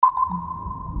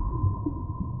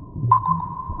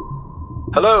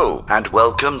Hello, and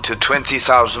welcome to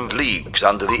 20,000 Leagues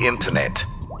Under the Internet.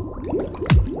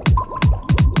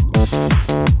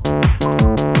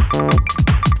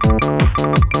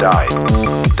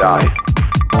 Dive.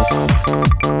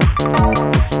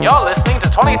 You're listening to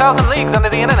 20,000 Leagues Under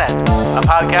the Internet, a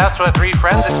podcast where three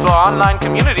friends explore online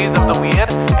communities of the weird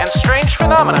and strange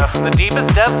phenomena from the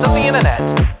deepest depths of the internet.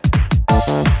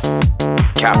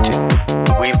 Captain,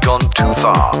 we've gone too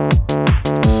far.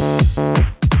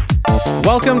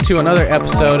 Welcome to another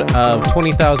episode of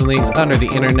 20,000 Leagues Under the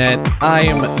Internet. I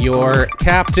am your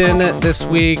captain this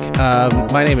week.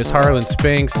 My name is Harlan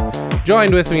Spinks.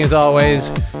 Joined with me, as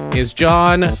always, is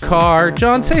John Carr.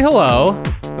 John, say hello.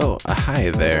 Oh, hi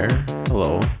there.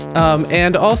 Hello.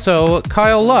 And also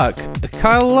Kyle Luck.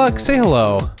 Kyle Luck, say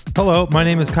hello. Hello, my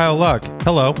name is Kyle Luck.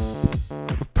 Hello.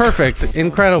 Perfect.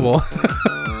 Incredible.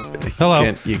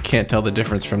 Hello. You can't tell the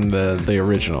difference from the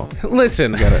original.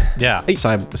 Listen. Yeah.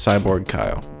 Cyborg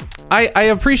Kyle. I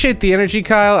appreciate the energy,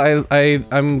 Kyle.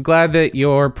 I'm glad that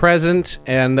you're present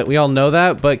and that we all know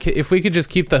that. But if we could just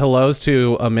keep the hellos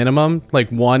to a minimum,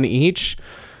 like one each,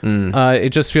 it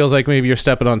just feels like maybe you're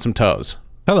stepping on some toes.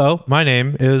 Hello, my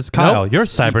name is Kyle, Nope. your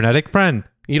cybernetic friend.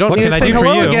 You don't What need can to I say do for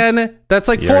hello you? again. That's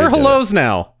like You 4 already did hellos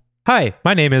now. Hi,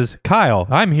 my name is Kyle.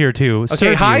 I'm here to Okay,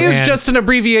 serve hi you, is and just an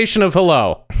abbreviation of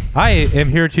hello. I am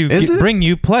here to Is it? bring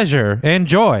you pleasure and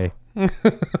joy.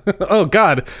 Oh,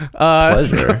 God.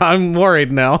 Pleasure. I'm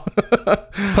worried now.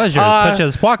 Pleasure such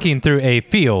as walking through a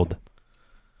field.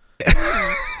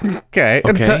 Okay.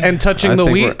 Okay. And touching I the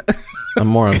think wheat. I'm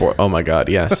more on board. Oh my god,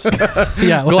 yes.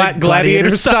 Yeah, like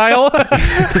Gladiator style.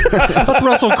 Let's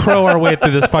Russell Crowe our way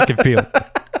through this fucking field.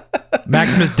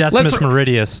 Maximus Decimus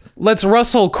Meridius. Let's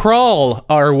Russell crawl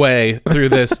our way through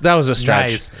this. That was a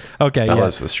stretch. Nice. Okay, That yeah.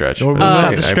 was the stretch. We'll But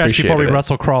have I to stretch before we appreciated it.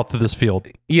 Russell crawl through this field.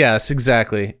 Yes,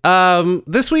 exactly.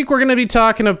 This week we're going to be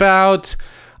talking about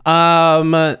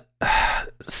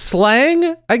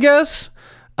slang, I guess.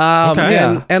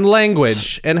 Okay. And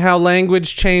language and how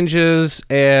language changes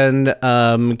and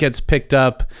gets picked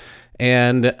up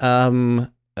and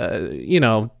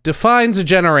defines a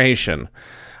generation.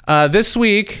 This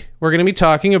week we're going to be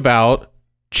talking about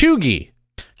cheugy.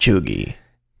 Cheugy.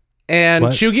 And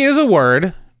What? cheugy is a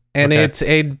word, and Okay. it's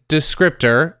a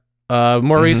descriptor.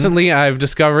 More recently, I've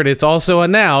discovered it's also a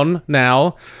noun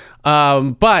now.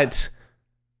 But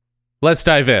let's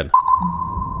dive in.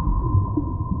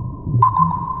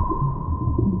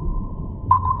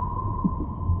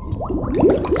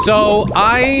 So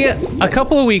a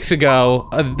couple of weeks ago,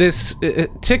 this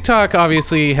TikTok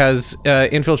obviously has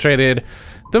infiltrated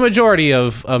the majority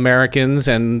of Americans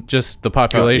and just the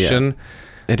population.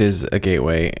 It is a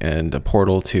gateway and a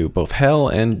portal to both hell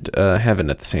and heaven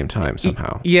at the same time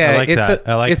somehow. Yeah, I like it's that.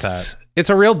 I like it's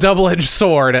a real double-edged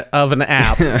sword of an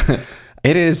app.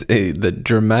 It is the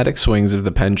dramatic swings of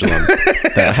the pendulum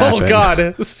that happen. Oh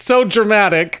God, so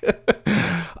dramatic.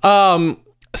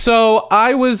 So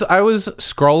I was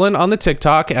scrolling on the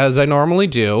TikTok as I normally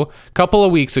do a couple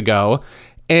of weeks ago,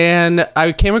 and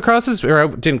I came across this, or I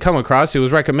didn't come across, it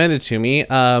was recommended to me.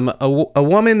 A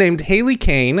woman named Haley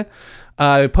Kane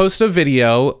posted a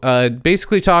video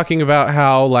basically talking about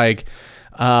how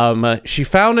she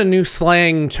found a new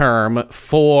slang term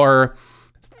for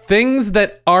things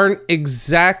that aren't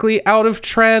exactly out of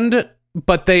trend,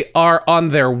 but they are on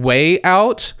their way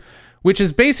out, which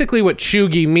is basically what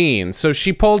cheugy means. So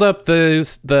she pulled up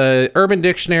the Urban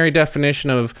Dictionary definition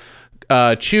of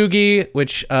cheugy,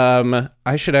 which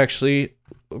I should actually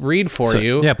read for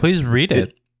you. Yeah, please read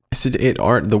it.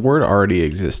 The word already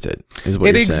existed, is what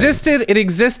It you're saying.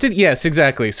 existed. Yes,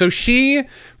 exactly. So she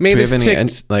made Do we this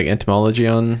have any entomology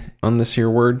on this here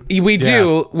word? we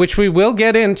do, which we will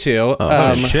get into.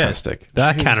 Fantastic.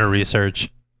 That kind of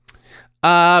research.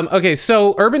 Okay,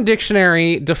 so Urban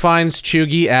Dictionary defines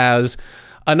cheugy as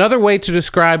another way to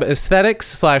describe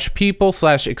aesthetics / people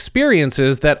 /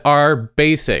 experiences that are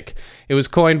basic. It was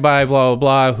coined by blah,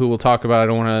 blah, blah, who we'll talk about. I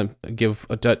don't want to give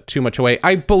too much away.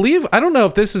 I don't know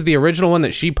if this is the original one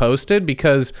that she posted,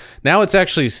 because now it's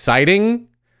actually citing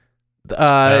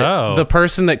the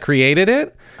person that created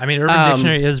it. I mean, Urban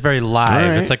Dictionary is very live. all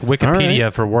right, It's like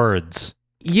Wikipedia for words.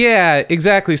 Yeah,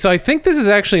 exactly. So I think this is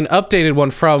actually an updated one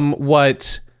from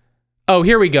what... Oh,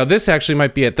 here we go. This actually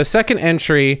might be it. The second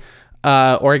entry,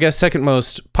 or I guess second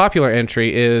most popular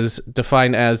entry, is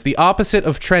defined as the opposite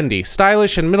of trendy,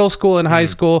 stylish in middle school and high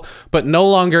school, but no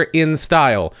longer in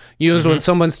style. Used when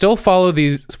someone still follows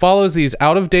these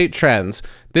out-of-date trends.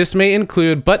 This may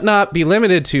include, but not be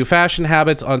limited to, fashion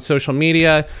habits on social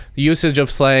media, usage of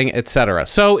slang, etc.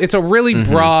 So it's a really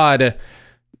broad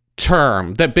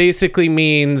term that basically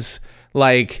means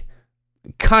like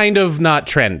kind of not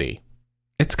trendy.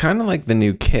 It's kind of like the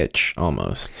new kitsch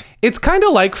almost. It's kind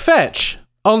of like fetch,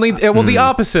 only the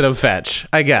opposite of fetch,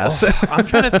 I guess. I'm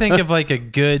trying to think of like a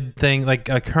good thing, like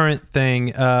a current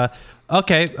thing.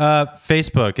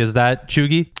 Facebook, is that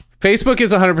chuggy? Facebook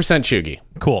is 100% chuggy.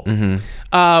 Cool.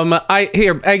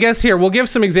 I guess here we'll give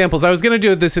some examples. I was going to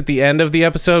do this at the end of the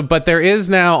episode, but there is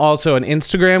now also an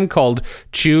Instagram called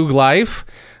Chug Life.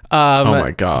 Oh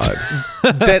my god.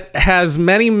 That has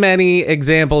many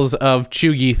examples of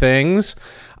chuggy things.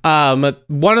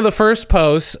 One of the first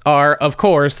posts are, of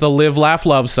course, the live, laugh,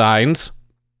 love signs.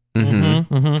 Well,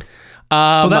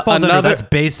 that falls under, that's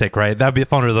basic, right? That'd be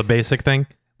under the basic thing.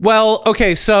 Well,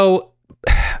 okay, so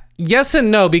yes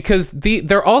and no, because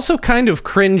they're also kind of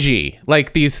cringy,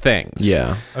 like these things.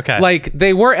 Yeah. Okay. Like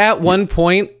they were at one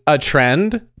point a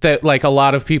trend that like a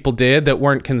lot of people did that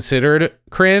weren't considered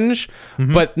cringe,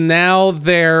 but now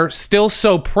they're still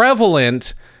so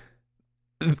prevalent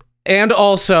and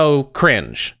also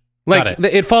cringe. Like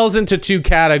it falls into two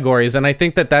categories, and I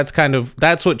think that's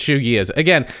what chuggy is.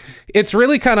 Again, it's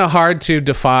really kind of hard to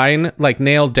define, like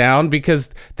nail down, because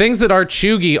things that are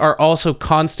chuggy are also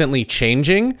constantly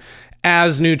changing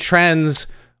as new trends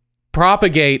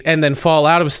propagate and then fall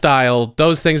out of style.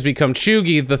 Those things become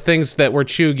chuggy. The things that were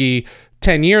chuggy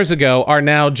 10 years ago are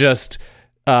now just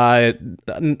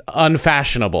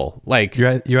unfashionable. Like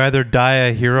you either die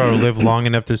a hero or live long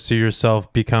enough to see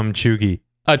yourself become chuggy.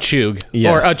 A chug.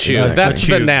 Yes, or a chug. exactly. That's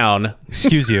the noun.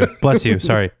 Excuse you. Bless you.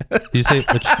 Sorry. Did you say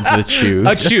The chug.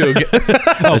 A chug.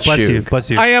 Oh, bless you.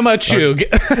 Bless you. I am a chug.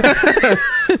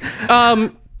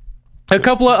 A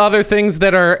couple of other things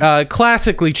that are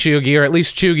classically chuggy, or at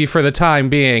least chuggy for the time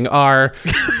being, are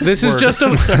this is just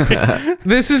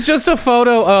a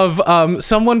photo of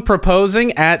someone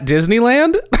proposing at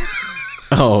Disneyland.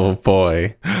 Oh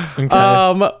boy.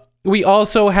 Okay. We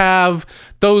also have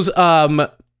those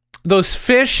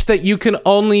fish that you can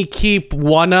only keep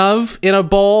one of in a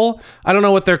bowl. I don't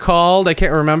know what they're called. I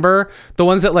can't remember. The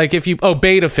ones that like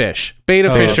beta fish. Beta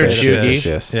fish are chuggy.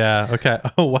 Yes. Yeah. Okay.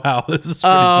 Oh wow. This is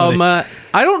pretty funny.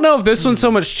 I don't know if this one's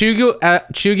so much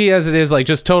chuggy as it is like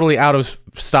just totally out of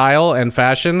style and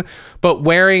fashion, but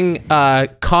wearing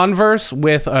Converse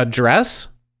with a dress.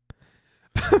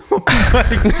 Oh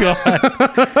my god.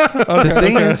 The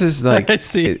thing is like I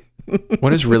see.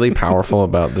 what is really powerful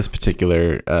about this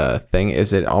particular thing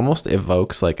is it almost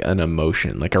evokes like an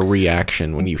emotion, like a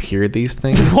reaction when you hear these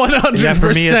things. 100%. Yeah,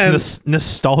 for me it's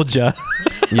nostalgia.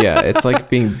 Yeah, it's like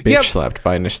being bitch slapped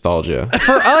by nostalgia.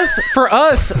 For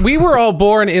us, we were all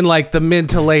born in like the mid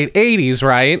to late 80s,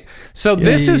 right? So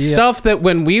this is stuff that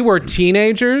when we were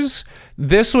teenagers,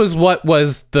 this was what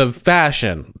was the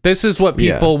fashion. This is what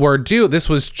people were doing. This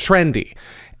was trendy.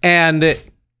 And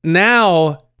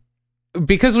now,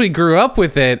 because we grew up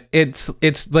with it, it's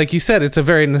like you said, it's a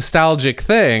very nostalgic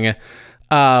thing.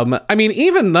 I mean,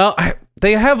 even though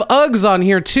they have Uggs on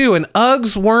here too, and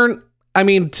Uggs weren't, I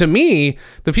mean, to me,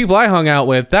 the people I hung out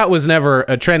with, that was never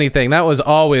a trendy thing. That was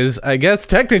always, I guess,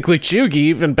 technically chuggy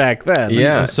even back then.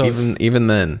 Yeah, So- even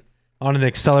then. On an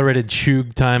accelerated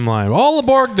Chug timeline. All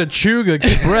aboard the Chug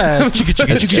Express.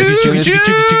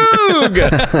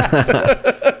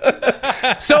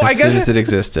 So I As soon guess as it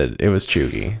existed, it was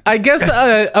chuggy. I guess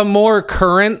a more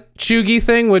current chuggy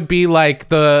thing would be like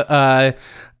the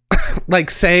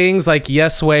like sayings like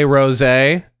 "yes way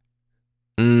rosé."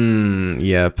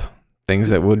 Yep. Things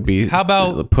that would be How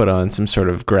about- put on some sort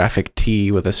of graphic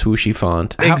tee with a swooshy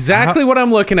font. Exactly what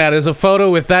I'm looking at is a photo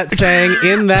with that saying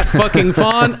in that fucking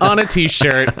font on a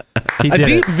t-shirt. He A did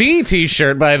deep it. V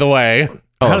t-shirt, by the way.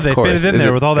 Oh, How do of they fit course. it in Is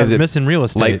there with all that is it missing real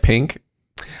estate? light pink?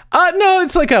 No,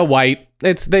 it's like a white.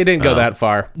 They didn't go that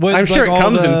far. With, I'm sure like, it all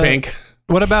comes in the- pink.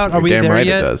 What about, are we Damn there right it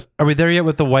yet? does. Are we there yet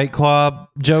with the White Claw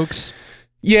jokes?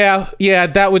 Yeah,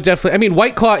 that would definitely. I mean,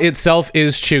 White Claw itself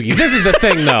is chuggy. This is the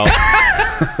thing, though.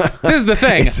 This is the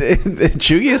thing.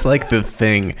 Chuggy is like the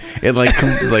thing. It like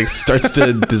comes, like starts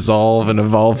to dissolve and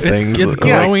evolve things. It's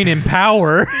growing in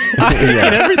power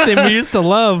and everything we used to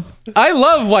love. I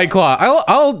love White Claw.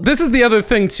 I'll. This is the other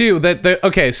thing too.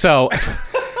 Okay, so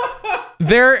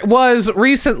there was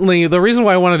recently. The reason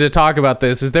why I wanted to talk about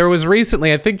this is there was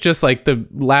recently, I think, just like the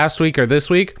last week or this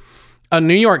week, a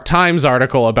New York Times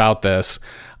article about this,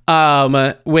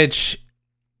 which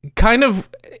kind of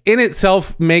in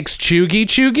itself makes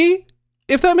chuggy,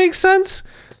 if that makes sense.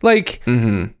 Like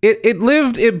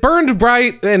it burned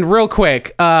bright and real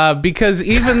quick, because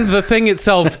even the thing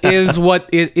itself is what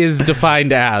it is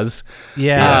defined as.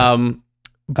 Yeah.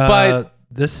 But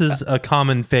this is a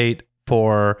common fate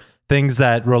for things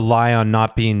that rely on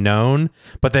not being known,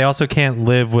 but they also can't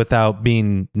live without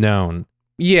being known.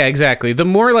 Yeah, exactly. The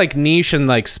more like niche and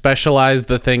like specialized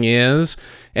the thing is,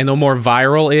 and the more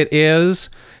viral it is,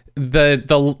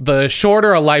 the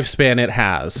shorter a lifespan it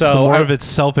has. So the more of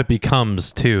itself it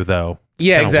becomes too, though. It's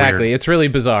yeah, kinda exactly. weird. It's really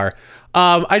bizarre.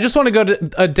 I just want to go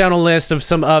down a list of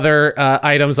some other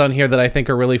items on here that I think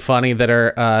are really funny that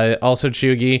are also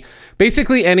chuggy.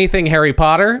 Basically anything Harry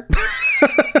Potter.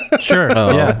 Sure.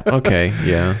 Oh, Yeah. okay,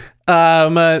 yeah.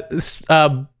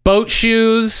 Boat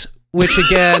shoes, which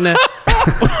again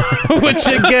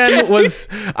was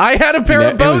I had a pair of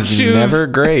It boat was shoes. never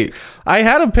great. I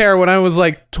had a pair when I was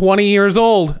like 20 years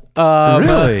old.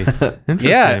 Really? Interesting.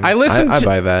 Yeah, I listened. I to,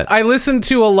 buy that. I listened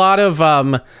to a lot of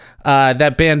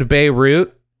that band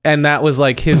Beirut, and that was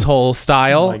like his whole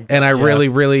style. And I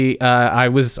really,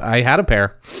 I had a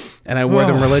pair, and I wore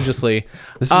them religiously.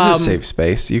 This is a safe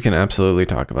space. You can absolutely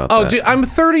talk about Oh, that. dude, I'm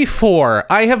 34.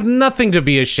 I have nothing to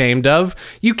be ashamed of.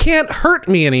 You can't hurt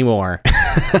me anymore.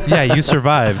 Yeah, you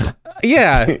survived.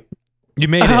 Yeah. You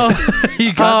made it.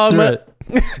 You got through it.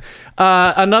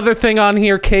 Another thing on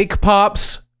here, cake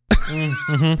pops.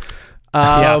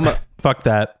 Yeah. Fuck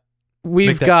that.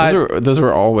 We've that- got Those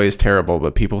were always terrible,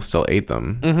 but people still ate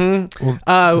them. we've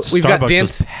Starbucks got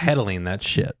was peddling that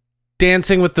shit.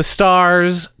 Dancing with the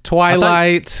Stars,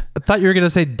 Twilight. I thought you were gonna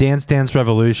say Dance Dance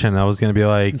Revolution. I was gonna be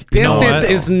like, Dance no, Dance I-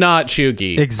 is not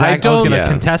chuggy. exactly. I was gonna Yeah.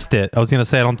 contest it. I was gonna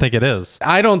say I don't think it is.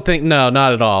 I don't think no,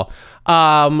 not at all.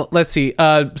 Let's see.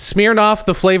 Smirnoff,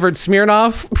 the flavored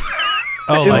Smirnoff.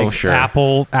 Oh, Is- like sure.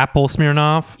 apple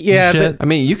Smirnoff. and Yeah, shit? I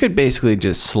mean, you could basically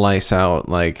just slice out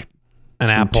like an from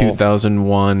apple.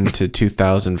 2001 to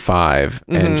 2005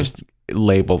 and just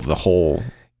label that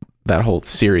whole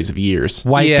series of years.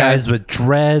 White Yeah. guys with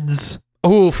dreads.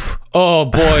 Oof. Oh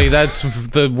boy, that's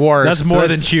the worst. That's more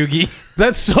than chuggy.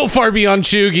 That's so far beyond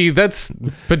chuggy. That's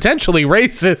potentially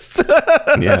racist.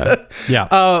 Yeah.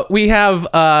 Yeah. We have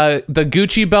the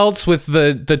Gucci belts with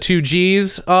the two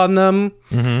G's on them.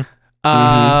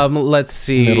 Let's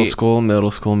see. Middle school.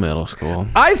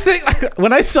 I think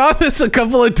when I saw this a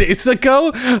couple of days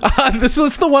ago, this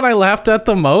was the one I laughed at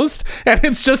the most, and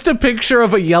it's just a picture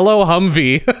of a yellow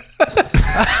Humvee.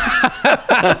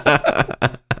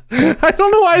 I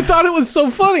don't know why I thought it was so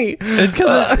funny.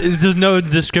 Because there's no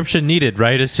description needed,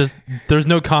 right? It's just there's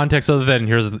no context other than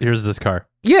here's this car.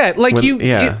 Yeah, like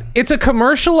yeah. it's a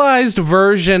commercialized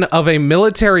version of a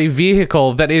military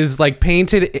vehicle that is like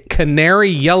painted canary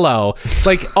yellow. It's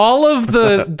like all of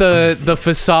the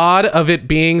facade of it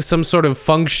being some sort of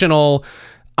functional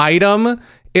item,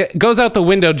 it goes out the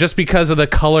window just because of the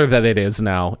color that it is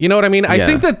now. You know what I mean? I Yeah.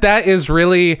 think that is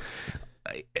really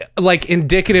like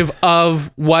indicative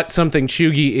of what something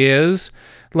chuggy is.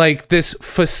 Like this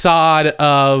facade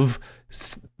of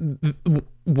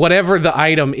whatever the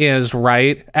item is,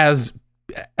 right? As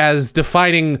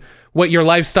defining what your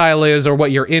lifestyle is or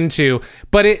what you're into,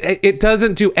 but it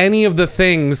doesn't do any of the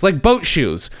things like boat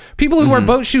shoes. People who wear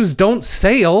boat shoes don't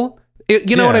sail.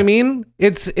 You know what I mean?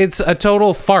 It's a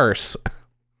total farce.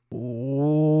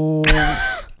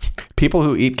 People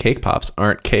who eat cake pops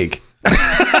aren't cake.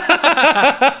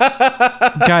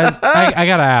 Guys, I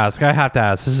gotta ask. I have to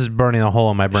ask. This is burning a hole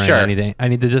in my brain. Sure. I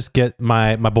need to just get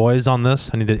my boys on this.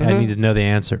 I need to know the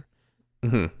answer.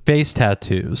 Face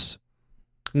tattoos.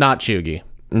 Not chuggy.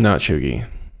 Not chuggy.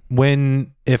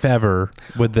 When, if ever,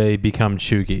 would they become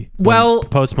chuggy? Well- When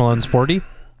Post Malone's 40.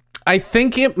 I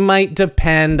think it might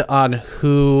depend on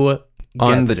who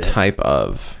On gets the it. type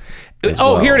of. as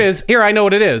Oh, well. here it is. Here, I know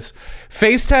what it is.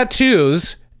 Face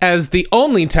tattoos as the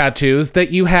only tattoos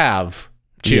that you have.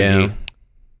 Chuggy. Yeah.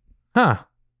 Huh.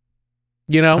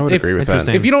 You know, I would agree with that.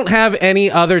 interesting. if you don't have any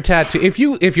other tattoo,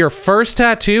 if your first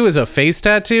tattoo is a face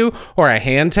tattoo or a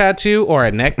hand tattoo or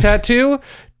a neck tattoo,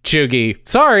 chuggy.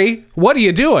 Sorry, what are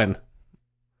you doing?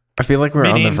 I feel like we're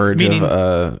on the Meaning- verge meaning-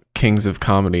 of Kings of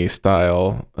Comedy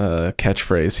style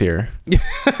catchphrase here.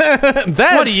 That's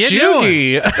What are you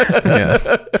chuggy.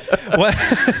 Yeah.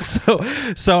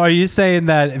 What? So are you saying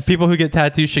that people who get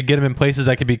tattoos should get them in places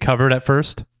that can be covered at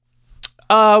first?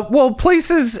 Well,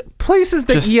 places that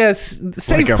Just yes,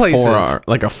 safe like a places. forearm,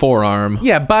 like a forearm.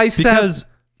 Yeah, bicep.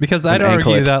 Because I'd An argue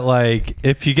anklet. that like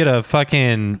if you get a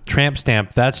fucking tramp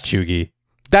stamp, that's chuggy.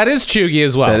 That is chuggy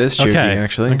as well. That is chuggy, Okay.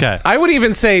 actually. Okay. I would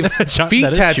even say That feet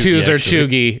is tattoos chuggy, are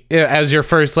actually. chuggy as your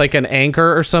first, like an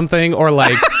anchor or something, or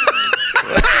like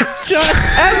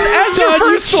as your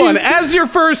first one. As your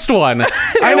first one.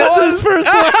 I know his first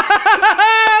one.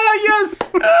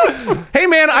 yes. Hey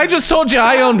man, I just told you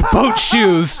I owned boat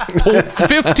shoes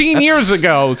 15 years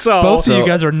ago. So Both of you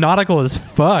guys are nautical as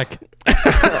fuck.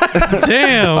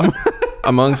 Damn.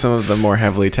 among some of the more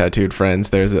heavily tattooed friends,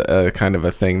 there's a kind of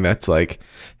a thing that's like,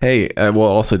 hey, well,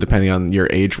 also depending on your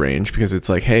age range, because it's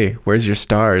like, hey, where's your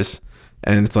stars?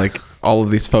 And it's like all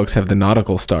of these folks have the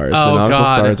nautical stars. Oh, the nautical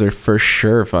God. stars are for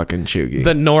sure fucking chuggy.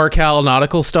 The NorCal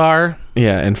Nautical Star.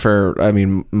 Yeah,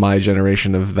 and my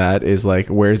generation of that is like,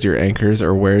 where's your anchors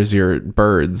or where's your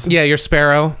birds? Yeah, your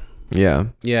sparrow. Yeah.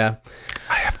 Yeah.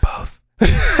 I have both.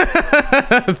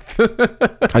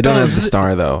 I don't have the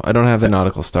star though. I don't have the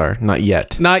nautical star. Not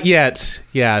yet. Not yet.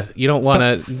 Yeah, you don't want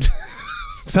to.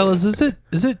 Fellas, is it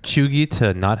chuggy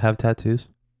to not have tattoos?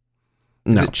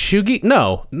 Is No. it chuggy?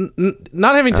 No,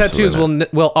 not having tattoos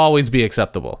will always be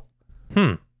acceptable.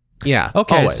 Yeah.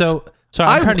 Okay, always. so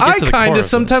I'm trying to get to the kind core of of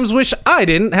sometimes wish I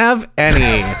didn't have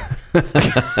any.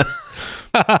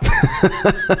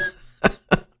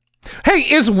 Hey,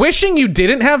 is wishing you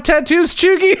didn't have tattoos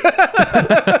chuggy?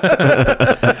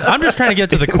 I'm just trying to get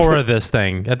to the core of this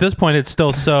thing. At this point, it's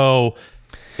still so.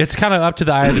 It's kind of up to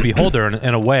the eye of the beholder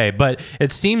in a way, but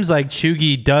it seems like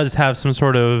chuggy does have some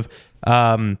sort of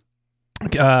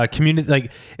community.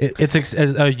 Like it's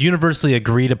a universally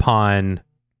agreed upon.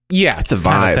 Yeah, It's a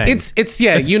kind of vibe. thing. it's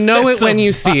yeah. You know It's it when a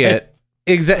you see vibe. it.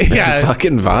 Exactly. It's Yeah. a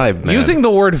fucking vibe, man. Using the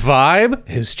word vibe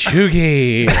is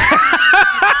chuggy.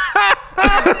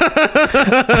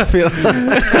 I feel,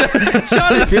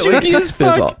 Sean is feel like chuggy as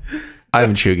there's fuck.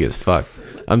 I'm chuggy as fuck.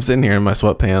 I'm sitting here in my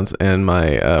sweatpants and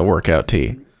my workout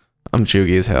tee. I'm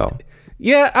chuggy as hell.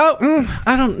 Yeah,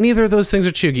 I don't. Neither of those things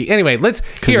are chuggy. Anyway, let's.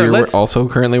 Because Here, you're let's. also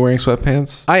currently wearing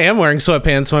sweatpants? I am wearing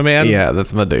sweatpants, my man. Yeah,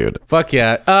 that's my dude. Fuck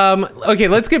yeah. Okay,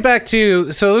 let's get back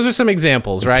to. So those are some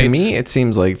examples, right? To me, it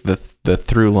seems like the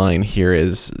through line here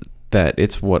is that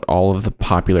it's what all of the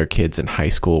popular kids in high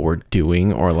school were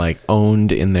doing or like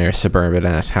owned in their suburban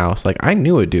ass house. Like I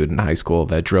knew a dude in high school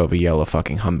that drove a yellow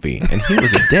fucking Humvee and he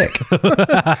was a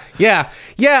dick. Yeah.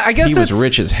 I guess He that's, was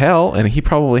rich as hell and he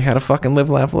probably had a fucking live,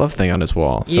 laugh, love thing on his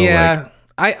wall. So Yeah.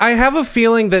 I have a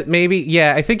feeling that maybe.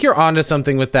 Yeah, I think you're onto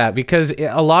something with that because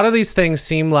a lot of these things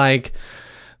seem like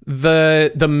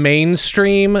the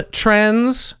mainstream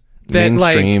trends that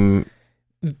mainstream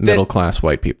middle class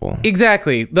white people.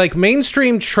 Exactly. Like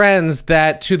mainstream trends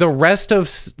that to the rest of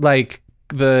like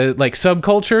the like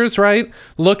subcultures, right?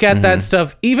 Look at that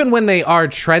stuff even when they are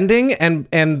trending and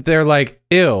they're like,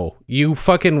 ew, you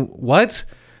fucking what?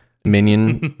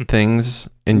 Minion things,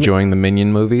 enjoying the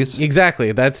Minion movies.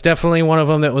 Exactly. That's definitely one of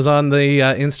them that was on the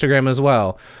Instagram as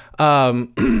well.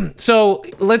 So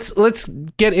let's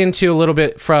get into a little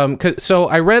bit so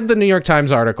I read the New York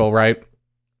Times article, right?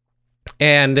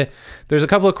 And there's a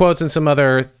couple of quotes and some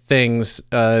other things,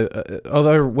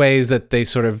 other ways that they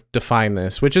sort of define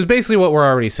this, which is basically what we're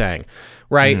already saying,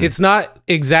 right? It's not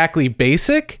exactly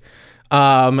basic,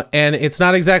 and it's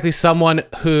not exactly someone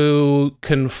who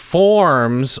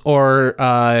conforms or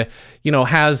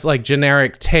has like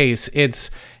generic tastes. It's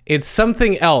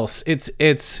something else.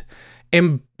 It's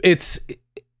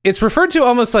referred to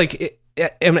almost like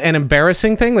an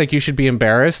embarrassing thing, like you should be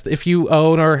embarrassed if you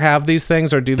own or have these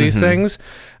things or do these things,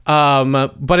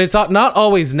 but it's not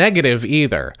always negative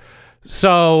either.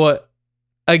 So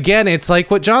again, it's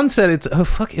like what John said, it's a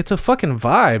fucking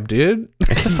vibe, dude.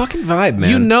 It's a fucking vibe, man.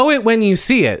 You know it when you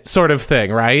see it, sort of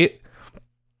thing, right?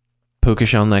 Puka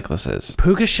shell necklaces,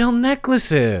 Puka shell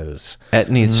necklaces,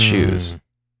 Etnies shoes.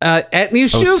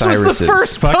 Etnies shoes was the Osiris's.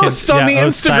 first Fucking- post on the yeah,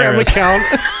 Instagram Osiris.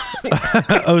 account.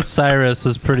 Osiris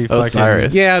is pretty fucking.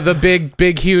 Osiris. Yeah, the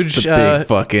big huge The big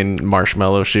fucking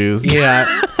marshmallow shoes.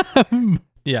 yeah.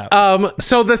 Yeah.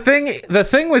 So the thing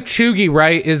with chuggy,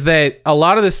 right, is that a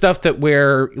lot of the stuff that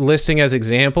we're listing as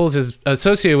examples is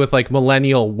associated with like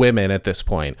millennial women at this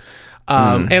point.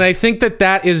 And I think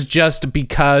that is just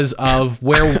because of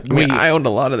where I owned a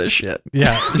lot of this shit.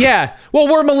 Yeah. yeah. Well,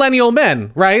 we're millennial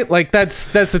men, right? Like that's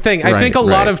the thing. I think a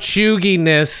lot Right. of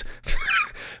chugginess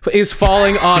is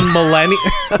falling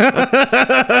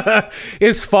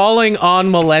on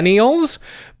millennials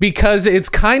because it's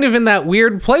kind of in that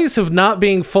weird place of not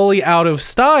being fully out of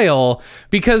style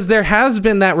because there has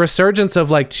been that resurgence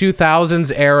of like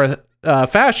 2000s era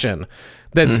fashion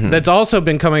that's also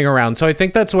been coming around. So I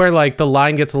think that's where like the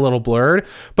line gets a little blurred.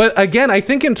 But again, I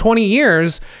think in 20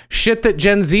 years, shit that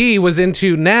Gen Z was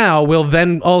into now will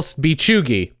then also be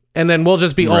chuggy. And then we'll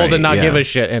just be old Right, and not yeah. give a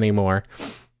shit anymore.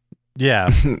 Yeah.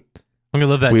 I'm gonna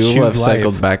live that. We will chug have life.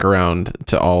 cycled back around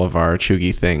to all of our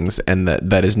chuggy things, and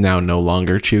that is now no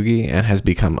longer chuggy and has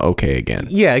become okay again.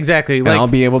 Yeah, exactly. And I'll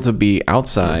be able to be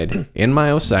outside in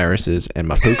my Osiris's and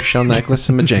my puka shell necklace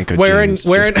and my Janko jeans,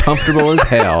 wearing- just comfortable as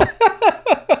hell.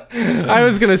 I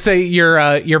was gonna say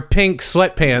your pink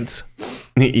sweatpants.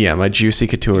 Yeah, my juicy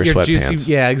couture Your sweatpants.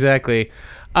 juicy. Yeah, exactly.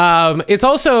 It's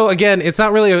also, again, it's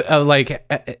not really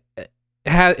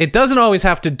it doesn't always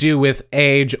have to do with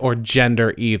age or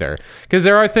gender either, because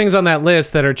there are things on that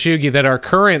list that are cheugy that are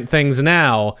current things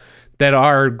now that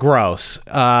are gross.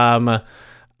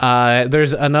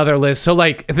 There's another list. So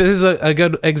like, this is a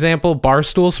good example.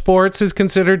 Barstool Sports is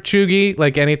considered cheugy,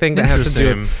 like anything that has to do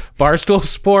with Barstool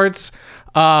Sports.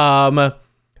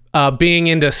 Being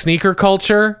into sneaker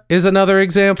culture is another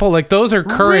example. Like, those are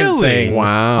current things.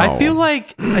 Wow. I feel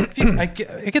like I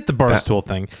get the Barstool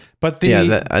thing, but the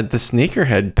the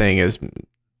sneakerhead thing is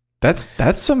that's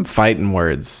some fighting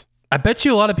words. I bet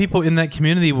you a lot of people in that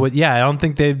community would. Yeah, I don't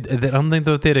think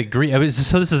that they'd agree. I mean,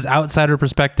 so this is outsider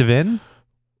perspective in.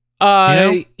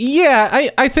 Yeah,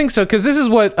 I think so, because this is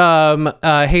what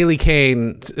Haley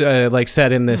Kane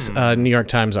said in this New York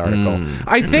Times article.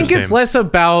 I think it's less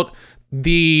about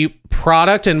the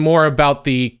product and more about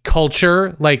the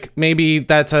culture. Like, maybe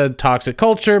that's a toxic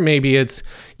culture, maybe it's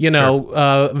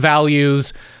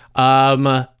values,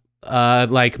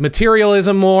 like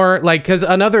materialism more. Like, because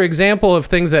another example of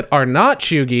things that are not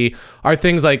cheugy are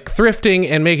things like thrifting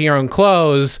and making your own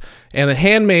clothes and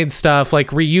handmade stuff,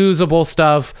 like reusable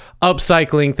stuff,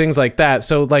 upcycling, things like that.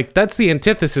 So like, that's the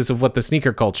antithesis of what the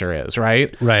sneaker culture is,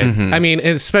 right? Right. I mean,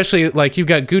 especially like, you've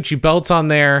got Gucci belts on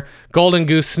there, Golden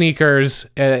Goose sneakers.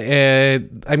 I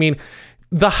mean,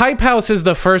 the Hype House is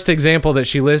the first example that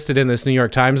she listed in this New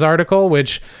York Times article,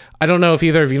 which I don't know if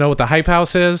either of you know what the Hype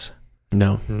House is.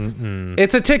 No.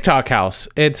 It's a TikTok house.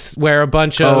 It's where a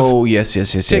bunch of yes,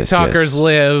 TikTokers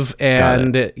live,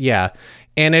 and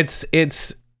and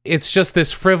it's just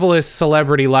this frivolous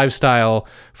celebrity lifestyle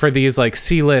for these like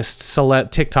C-list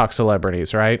TikTok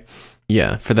celebrities, right?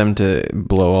 Yeah, for them to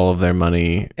blow all of their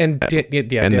money and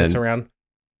dance around,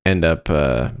 end up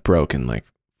broke in like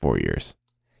 4 years.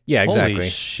 Yeah, exactly. Holy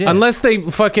shit. Unless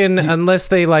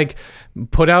they like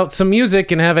put out some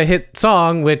music and have a hit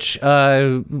song, which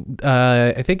I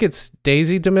think it's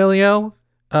Daisy D'Amelio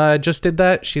just did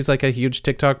that. She's like a huge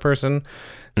TikTok person.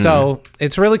 So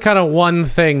it's really kind of one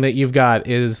thing that you've got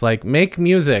is like, make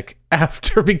music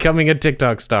after becoming a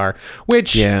TikTok star,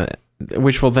 which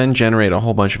will then generate a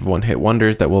whole bunch of one-hit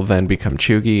wonders that will then become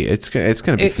cheugy. It's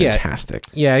going to be fantastic.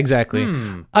 Yeah, exactly.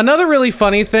 Another really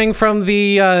funny thing from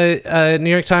the New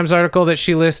York Times article that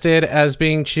she listed as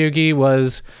being cheugy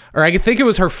was, or I think it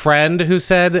was her friend who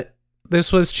said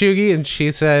this was cheugy, and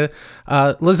she said,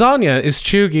 lasagna is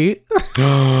cheugy.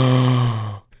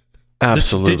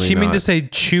 Absolutely. Did she mean to say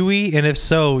chewy? And if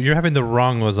so, you're having the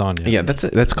wrong lasagna. Yeah,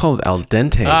 that's called al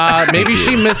dente. Maybe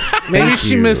she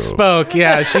misspoke.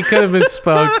 Yeah, she could have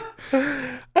misspoke.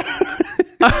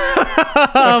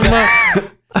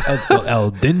 That's called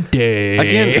al dente.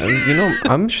 Again,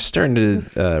 I'm just starting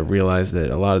to realize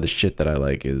that a lot of the shit that I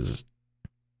like is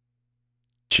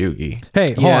cheugy.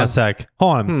 Hey, hold on a sec.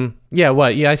 Hold on. Yeah,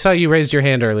 what? Yeah, I saw you raised your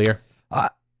hand earlier.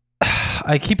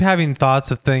 I keep having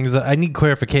thoughts of things that I need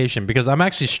clarification, because I'm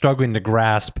actually struggling to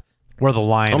grasp where the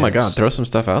line is. Oh my God, throw some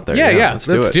stuff out there. Yeah.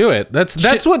 Let's do it.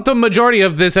 That's what the majority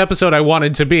of this episode I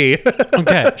wanted to be.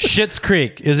 Okay, Schitt's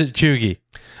Creek, is it cheugy?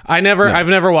 I've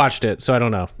never watched it, so I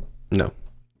don't know. No.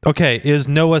 Okay, is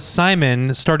Noah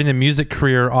Simon starting a music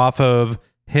career off of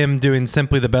him doing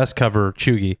Simply the Best cover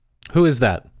cheugy? Who is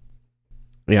that?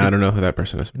 Yeah, I don't know who that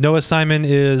person is. Noah Simon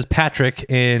is Patrick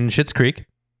in Schitt's Creek,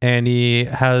 and he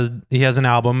has an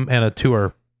album and a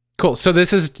tour. Cool. So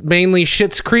this is mainly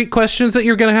Schitt's Creek questions that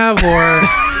you're gonna have, or?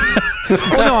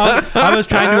 Well, no, I was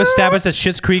trying to establish that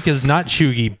Schitt's Creek is not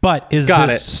cheugy, but is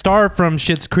this star from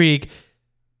Schitt's Creek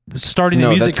starting the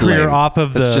music career off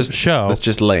of the show? That's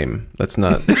just lame. That's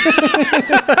not.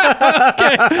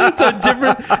 Okay, so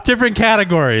different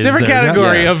categories. Different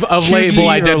category of label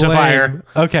identifier.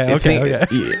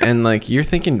 Okay. And like, you're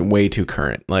thinking way too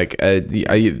current. Like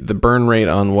the burn rate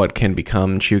on what can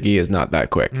become cheugy is not that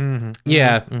quick.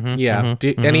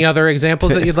 Any other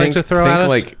examples that you'd like to throw at us?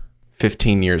 Like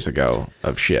 15 years ago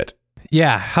of shit.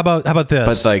 Yeah. How about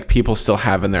this? But like, people still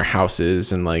have in their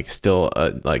houses and like still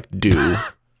like do.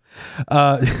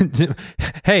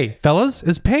 Hey fellas,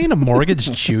 is paying a mortgage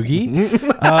cheugy?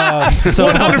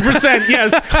 So 100%,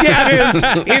 yes. Yeah, it is.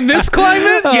 In this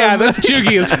climate, that's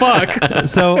cheugy as fuck.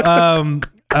 So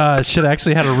should have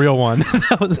actually had a real one.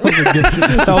 that was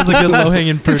a good low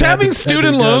hanging fruit. Is having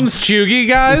student loans cheugy,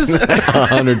 guys?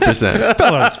 100%.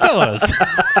 fellas.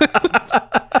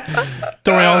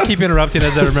 Don't worry, I'll keep interrupting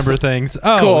as I remember things.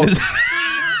 Oh, cool.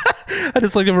 I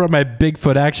just looked over at my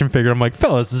Bigfoot action figure. I'm like,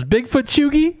 fellas, is Bigfoot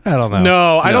cheugy? I don't know.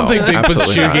 No, I don't think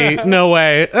Bigfoot's cheugy. Not. No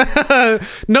way.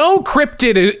 No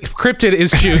cryptid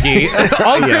is cheugy.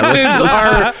 All cryptids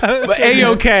are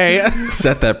A-okay.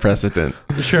 Set that precedent.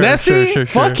 Sure, Nessie? sure.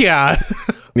 Fuck yeah.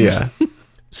 Yeah.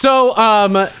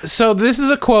 So this is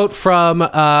a quote from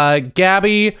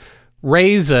Gabby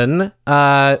Raisin,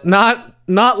 not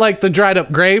like the dried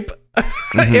up grape.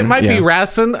 It might be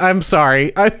raisin. I'm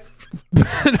sorry.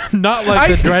 Not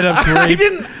like the dried up grape.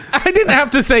 I didn't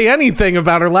have to say anything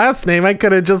about her last name. I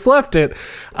could have just left it.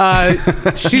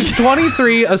 She's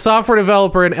 23, a software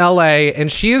developer in LA,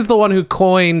 and she is the one who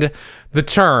coined the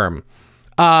term.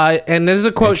 And this is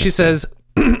a quote. She says,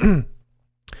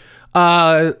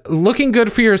 looking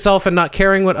good for yourself and not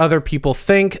caring what other people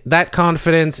think, that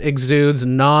confidence exudes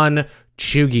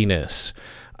non-chugginess.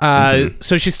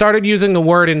 So she started using the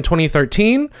word in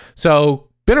 2013, so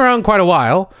been around quite a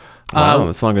while. Wow,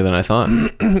 that's longer than I thought.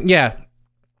 Yeah.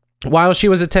 While she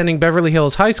was attending Beverly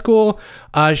Hills High School,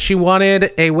 she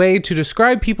wanted a way to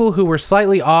describe people who were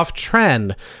slightly off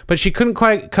trend, but she couldn't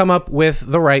quite come up with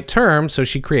the right term, so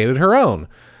she created her own.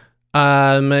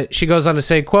 She goes on to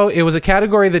say, quote, "It was a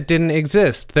category that didn't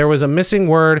exist. There was a missing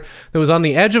word that was on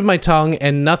the edge of my tongue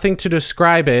and nothing to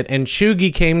describe it, and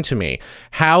chuggy came to me.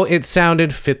 How it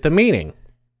sounded fit the meaning."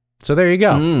 So there you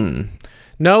go.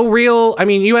 No real, I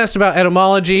mean, you asked about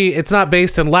etymology. It's not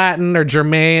based in Latin or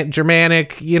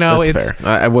Germanic, you know. That's fair.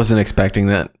 I wasn't expecting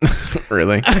that,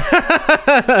 really.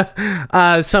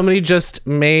 Somebody just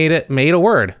made a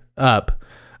word up.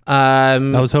 I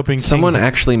was hoping someone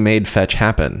actually made fetch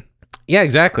happen. Yeah,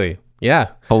 exactly. Yeah.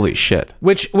 Holy shit.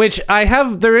 Which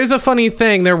there is a funny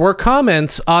thing. There were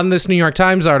comments on this New York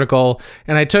Times article,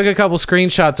 and I took a couple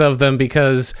screenshots of them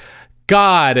because,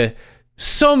 God,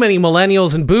 so many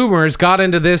millennials and boomers got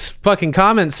into this fucking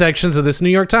comment sections of this New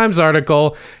York Times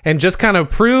article and just kind of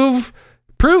prove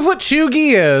what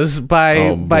chuggy is by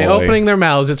opening their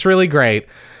mouths. It's really great.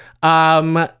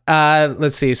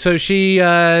 Let's see. So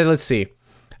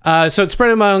so it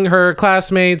spread among her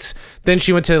classmates. Then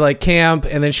she went to like camp,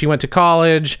 and then she went to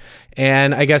college,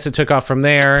 and I guess it took off from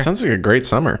there. Sounds like a great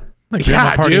summer. Like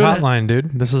Grandma Party Hotline,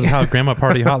 dude. This is how Grandma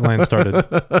Party Hotline started.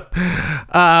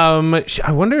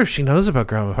 I wonder if she knows about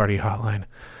Grandma Party Hotline.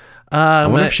 I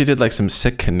wonder if she did like some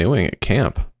sick canoeing at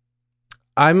camp.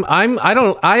 Every time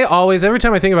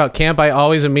I think about camp, I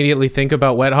always immediately think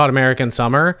about Wet Hot American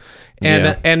Summer,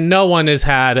 and no one has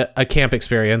had a camp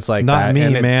experience like that.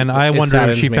 Not me, man. I wonder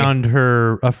if she found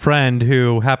a friend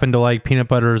who happened to like peanut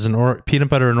butter and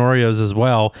Oreos as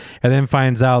well, and then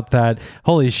finds out that,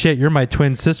 holy shit, you're my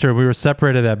twin sister. We were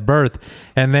separated at birth,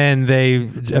 and then they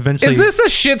eventually. Is this a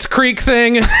Schitt's Creek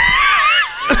thing?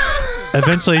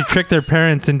 Eventually trick their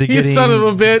parents into getting son of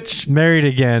a bitch married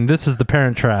again. This is the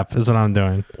Parent Trap, is what I'm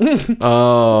doing.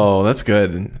 Oh, that's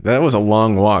good. That was a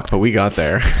long walk, but we got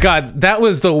there. God, that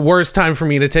was the worst time for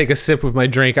me to take a sip of my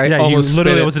drink. I you almost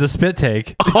literally was it a spit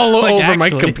take all over my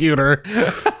computer. No,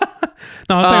 it's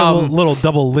like a little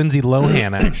double Lindsay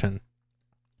Lohan action.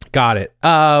 Got it.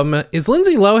 Is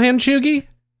Lindsay Lohan chuggy?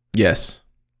 Yes.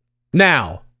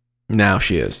 Now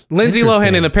she is. Lindsay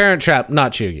Lohan in the Parent Trap,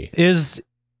 not chuggy.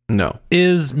 No.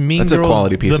 Is Mean That's Girls a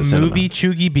quality piece of the cinema. movie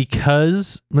chuggy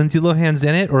because Lindsay Lohan's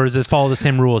in it, or does it follow the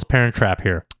same rule as Parent Trap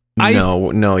here?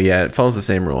 No, it follows the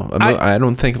same rule. I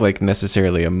don't think like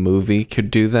necessarily a movie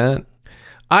could do that.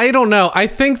 I don't know. I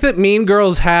think that Mean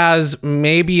Girls has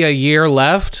maybe a year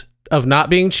left of not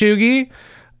being chuggy.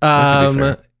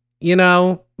 You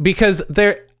know, because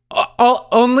they're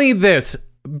only this,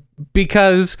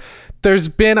 because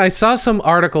I saw some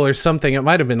article or something, it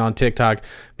might have been on TikTok.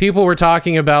 People were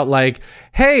talking about like,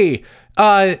 hey,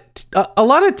 a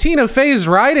lot of Tina Fey's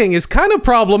writing is kind of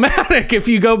problematic if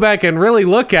you go back and really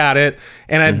look at it.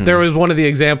 And there was one of the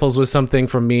examples was something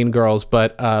from Mean Girls,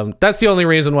 but that's the only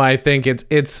reason why I think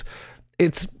it's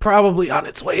probably on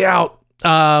its way out.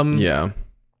 Yeah.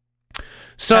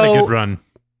 So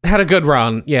had a good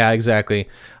run. Yeah, exactly.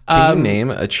 Can you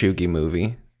name a chuggy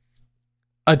movie?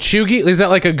 A chuggy? Is that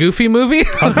like a Goofy movie?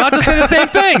 I was about to say the same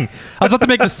thing. I was about to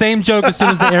make the same joke as soon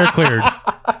as the air cleared.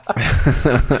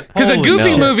 Because a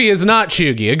Goofy movie is not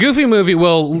chuggy. A Goofy movie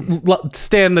will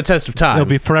stand the test of time. It'll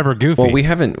be forever Goofy. Well, we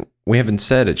haven't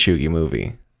said a chuggy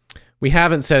movie. We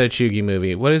haven't said a chuggy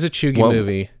movie. What is a chuggy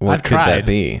movie? What could that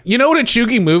be? You know what a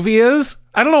chuggy movie is?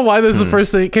 I don't know why this is the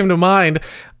first thing that came to mind.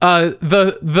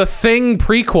 The Thing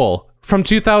prequel from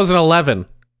 2011.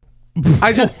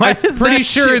 I'm pretty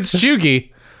sure it's chuggy.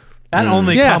 That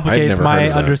only complicates I've never heard my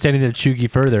of that. understanding of chuggy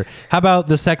further. How about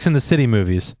the Sex and the City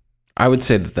movies? I would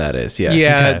say that is, yes.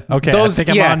 Yeah. Okay. I think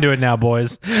I'm onto it now,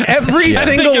 boys. Every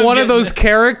single one of those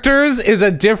characters is a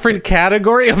different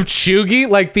category of chuggy,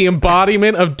 like the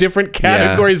embodiment of different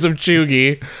categories of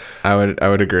chuggy. I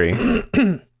would agree.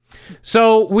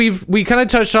 So we kind of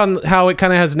touched on how it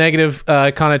kind of has negative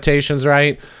connotations,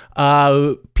 right?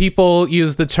 People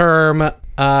use the term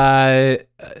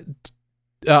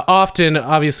often,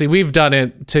 obviously, we've done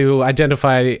it to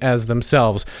identify as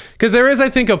themselves. Because there is, I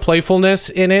think, a playfulness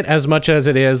in it as much as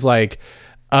it is like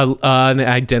an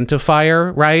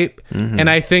identifier, right? And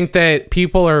I think that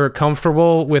people are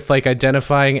comfortable with like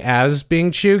identifying as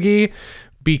being cheugy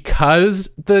because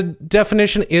the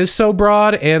definition is so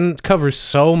broad and covers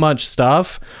so much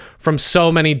stuff from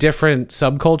so many different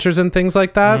subcultures and things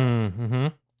like that.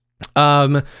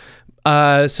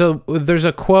 So there's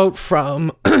a quote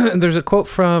from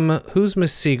who's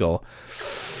Miss Siegel?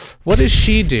 What does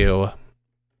she do?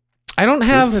 I don't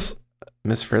have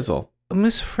Miss Frizzle.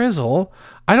 Miss Frizzle.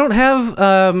 I don't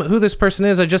have who this person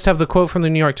is. I just have the quote from the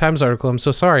New York Times article. I'm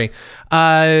so sorry.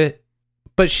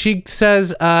 But she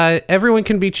says, everyone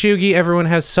can be cheugy. Everyone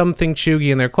has something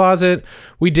cheugy in their closet.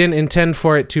 We didn't intend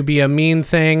for it to be a mean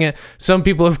thing. Some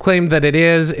people have claimed that it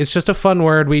is. It's just a fun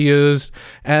word we used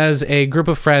as a group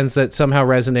of friends that somehow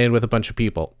resonated with a bunch of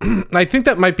people. I think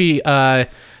that might be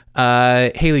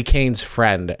Haley Kane's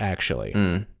friend,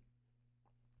 actually.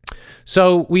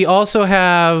 So we also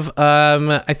have,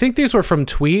 I think these were from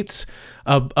tweets,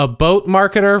 a boat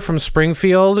marketer from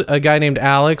Springfield, a guy named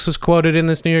Alex, was quoted in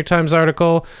this New York Times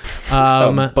article.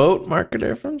 A boat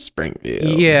marketer from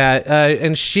Springfield. Yeah,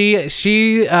 and she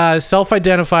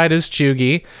self-identified as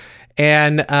cheugy,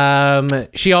 and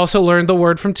she also learned the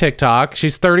word from TikTok.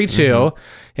 She's 32,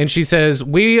 and she says,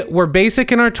 we were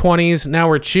basic in our 20s, now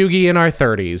we're cheugy in our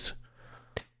 30s.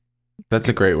 That's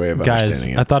a great way of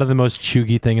understanding it. I thought of the most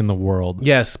cheugy thing in the world.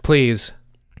 Yes, please.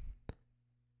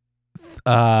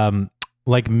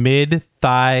 Like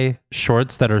mid-thigh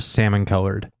shorts that are salmon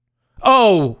colored.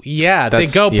 Oh, yeah. They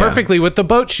go perfectly with the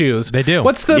boat shoes. They do.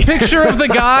 What's the picture of the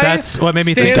guy? That's what made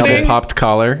me think double popped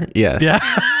collar. Yes. Yeah.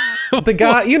 The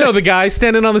guy, the guy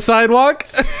standing on the sidewalk?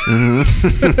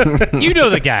 You know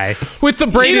the guy. With the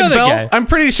braided belt? Guy. I'm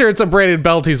pretty sure it's a braided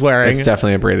belt he's wearing. It's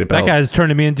definitely a braided belt. That guy's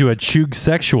turning me into a chug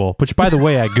sexual, which, by the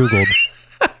way, I Googled.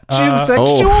 Chug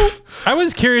sexual? Oh. I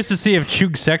was curious to see if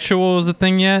chug sexual was a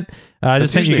thing yet. I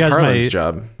just sent you guys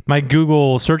my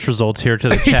Google search results here to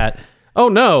the chat. Oh,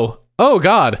 no. Oh,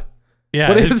 God. Yeah,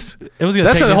 what is? It was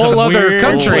that's a whole other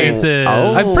country.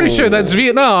 Oh. I'm pretty sure that's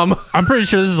Vietnam. I'm pretty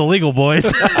sure this is illegal, boys.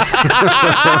 I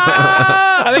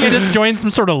think I just joined some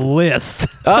sort of list.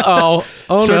 Oh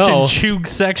Searching chug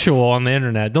sexual on the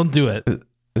internet. Don't do it.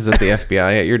 Is that the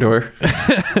FBI at your door?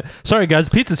 Sorry, guys.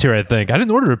 Pizza's here, I think. I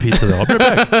didn't order a pizza, though. I'll be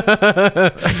right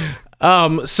back.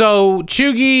 So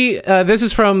cheugy, this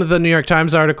is from the New York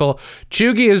Times article.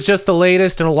 Cheugy is just the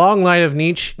latest in a long line of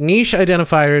niche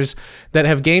identifiers that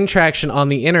have gained traction on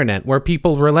the internet, where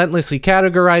people relentlessly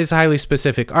categorize highly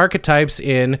specific archetypes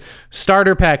in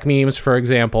starter pack memes, for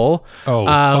example.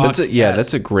 That's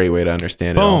a great way to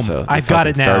understand it. Also, I've got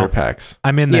it now. Starter packs.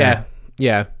 I'm in there.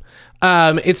 Yeah.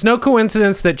 It's no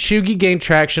coincidence that cheugy gained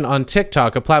traction on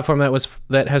TikTok, a platform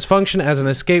that has functioned as an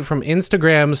escape from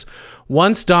Instagram's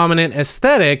once dominant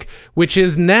aesthetic, which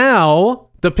is now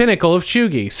the pinnacle of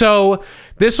cheugy. So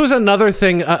this was another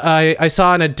thing I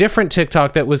saw on a different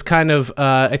TikTok that was kind of,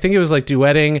 I think it was like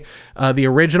duetting the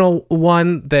original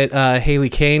one that Haley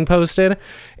Kane posted,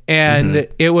 and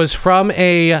it was from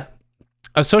a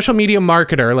social media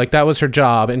marketer, like that was her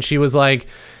job, and she was like,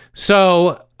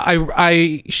 so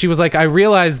she was like, I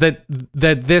realized that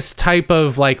this type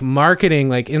of like marketing,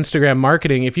 like Instagram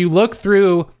marketing, if you look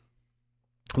through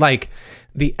like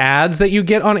the ads that you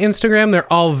get on Instagram,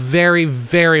 they're all very,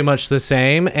 very much the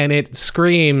same, and it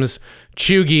screams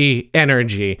cheugy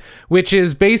energy, which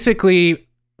is basically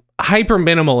hyper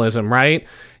minimalism, right?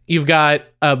 You've got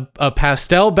a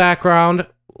pastel background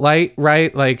light,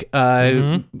 right? Like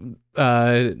and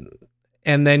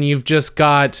then you've just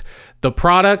got the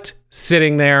product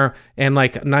sitting there and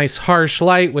like nice harsh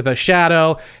light with a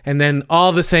shadow, and then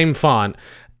all the same font.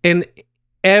 And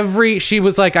she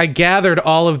was like, I gathered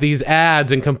all of these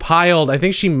ads and compiled, I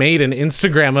think she made an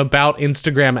Instagram about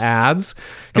Instagram ads,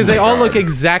 because they all look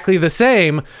exactly the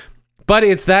same. But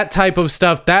it's that type of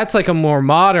stuff that's like a more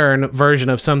modern version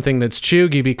of something that's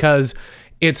cheugy, because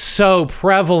it's so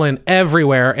prevalent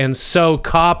everywhere and so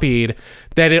copied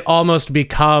that it almost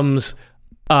becomes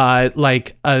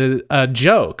like a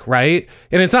joke, right?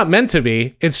 And it's not meant to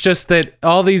be. It's just that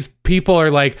all these people are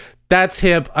like, that's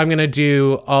hip, I'm gonna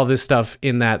do all this stuff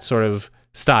in that sort of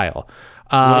style.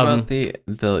 What about the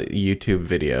YouTube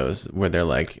videos where they're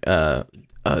like, a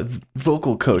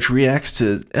vocal coach reacts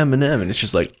to Eminem, and it's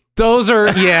just like, those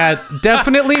are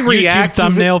definitely react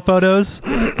thumbnail photos.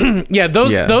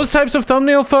 Those types of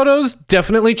thumbnail photos,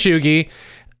 definitely cheugy.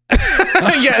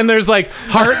 And there's like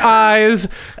heart eyes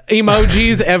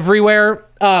emojis everywhere.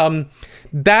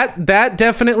 That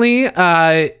definitely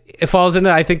it falls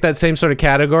into, I think, that same sort of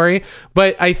category.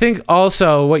 But I think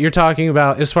also what you're talking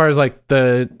about as far as like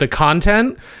the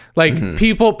content, like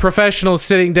people, professionals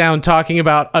sitting down talking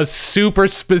about a super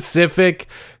specific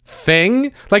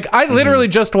thing. Like I literally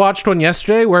just watched one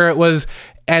yesterday where it was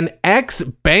an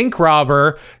ex-bank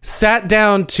robber sat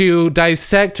down to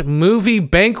dissect movie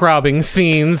bank robbing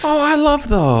scenes. Oh, I love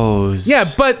those. Yeah,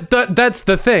 but that's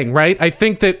the thing, right? I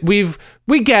think that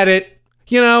we get it.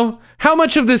 You know, how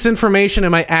much of this information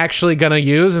am I actually going to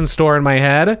use and store in my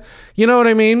head? You know what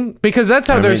I mean? Because that's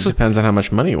how it depends on how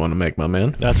much money you want to make, my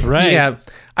man. That's right. Yeah.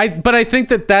 But I think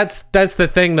that's the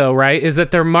thing though, right? Is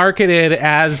that they're marketed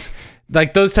as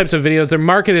like those types of videos, they're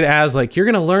marketed as like, you're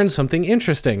going to learn something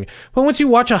interesting. But once you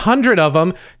watch 100 of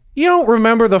them, you don't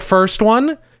remember the first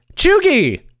one.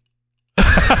 Chugi!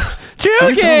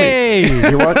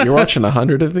 Chugi! You're watching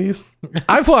 100 of these?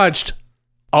 I've watched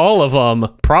all of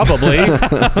them, probably.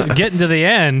 Getting to the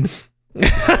end.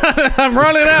 I'm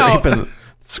running out.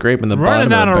 Scraping the Running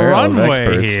bottom of the barrel of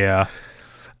experts. Here.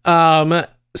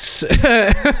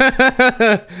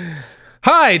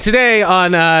 Hi, today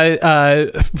on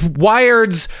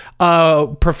Wired's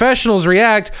Professionals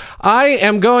React, I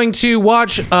am going to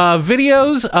watch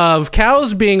videos of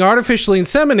cows being artificially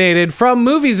inseminated from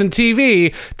movies and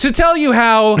TV to tell you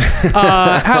how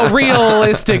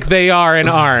realistic they are and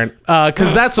aren't.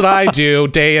 Because that's what I do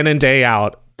day in and day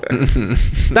out.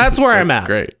 That's where I'm at.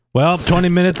 Great. Well, 20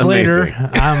 minutes later,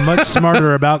 I'm much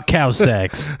smarter about cow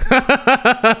sex.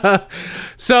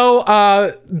 So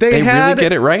they had, really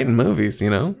get it right in movies, you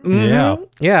know? Mm-hmm.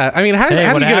 Yeah. I mean, how do you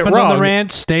get it happens wrong? on the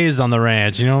ranch stays on the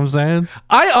ranch. You know what I'm saying?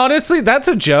 I honestly, that's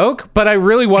a joke, but I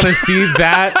really want to see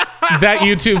that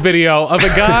YouTube video of a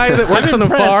guy that works on a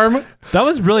farm. That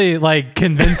was really like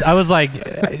convinced. I was like,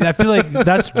 I feel like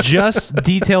that's just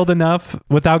detailed enough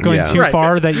without going too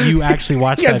far that you actually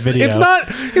watch that video. It's not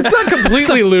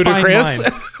completely ludicrous.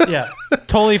 Yeah,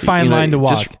 totally fine line to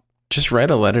walk. Just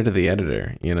write a letter to the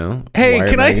editor, you know? Hey,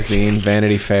 Wired magazine,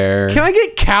 Vanity Fair. Can I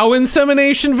get cow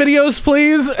insemination videos,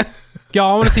 please? Yo,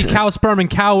 I want to see cow sperm and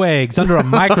cow eggs under a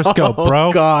microscope, bro.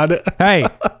 Oh, God. Hey.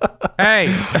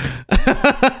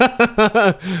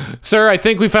 Sir, I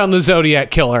think we found the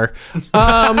Zodiac Killer.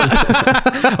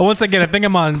 Once again, I think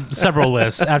I'm on several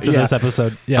lists after this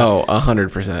episode. Yeah. Oh,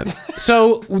 100%.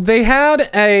 So they had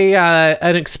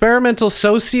an experimental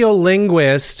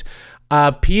sociolinguist,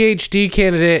 PhD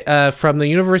candidate from the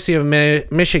University of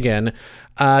Michigan,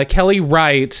 Kelly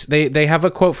Wright. They have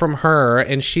a quote from her,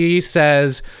 and she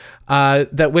says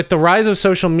that with the rise of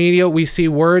social media, we see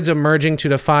words emerging to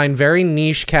define very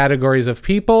niche categories of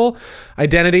people,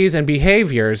 identities, and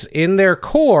behaviors. In their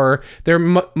core, they're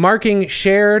marking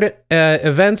shared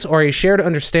events or a shared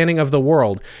understanding of the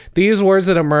world. These words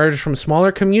that emerge from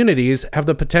smaller communities have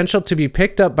the potential to be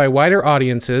picked up by wider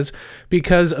audiences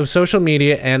because of social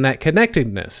media and that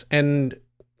connectedness. And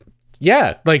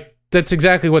yeah, like that's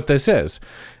exactly what this is.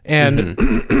 And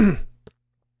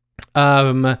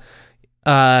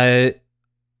I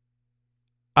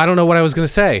don't know what I was going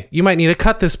to say. You might need to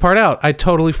cut this part out. I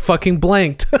totally fucking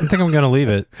blanked. I think I'm going to leave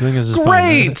it. I think this is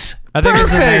great. Fun. I think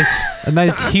it's a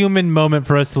nice human moment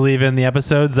for us to leave in the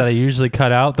episodes that I usually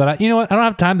cut out. You know what? I don't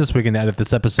have time this weekend to edit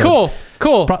this episode.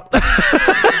 Cool.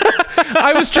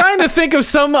 I was trying to think of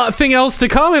something else to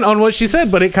comment on what she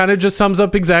said, but it kind of just sums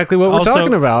up exactly what we're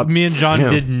talking about. Me and John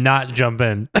did not jump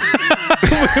in. we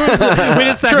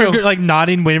just sat here like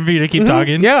nodding, waiting for you to keep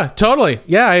talking. Yeah, totally.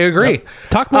 Yeah, I agree. Yep.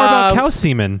 Talk more about cow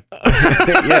semen.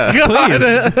 Yeah, please.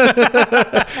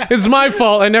 It's my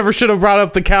fault. I never should have brought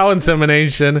up the cow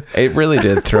insemination. It really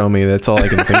did throw me. That's all I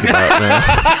can think about now.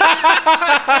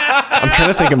 I'm trying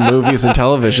to think of movies and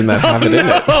television that have it in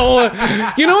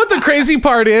it. You know what the crazy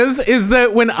part is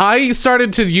that when I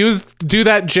started to do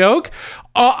that joke,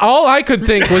 all I could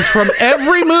think was from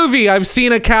every movie I've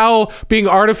seen a cow being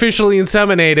artificially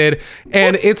inseminated,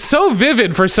 and it's so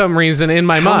vivid for some reason in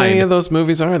my mind. How many of those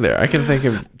movies are there? I can think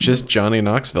of just Johnny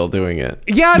Knoxville doing it.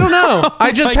 Yeah, I don't know.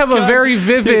 I just have a very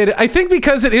vivid, I think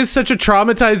because it is such a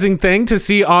traumatizing thing to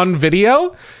see on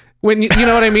video, when you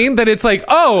know what I mean? That it's like,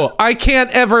 oh, I can't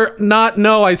ever not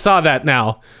know I saw that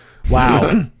now.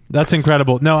 Wow. That's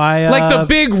incredible. No, like the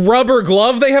big rubber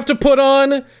glove they have to put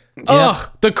on. Ugh,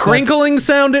 the crinkling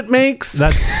sound it makes.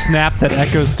 That snap that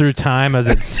echoes through time as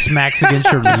it smacks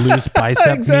against your loose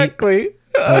bicep. Exactly.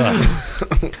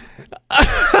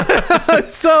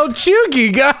 So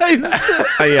chuggy, guys.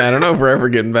 Yeah, I don't know if we're ever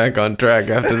getting back on track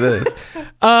after this.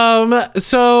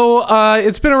 So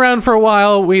it's been around for a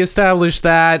while. We established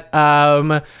that.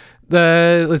 The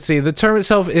term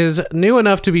itself is new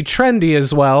enough to be trendy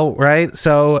as well, right?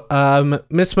 So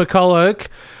Miss McCulloch,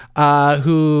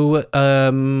 who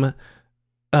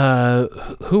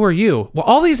who are you? Well,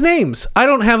 all these names. I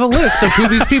don't have a list of who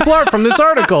these people are from this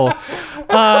article.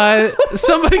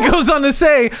 Somebody goes on to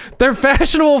say they're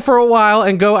fashionable for a while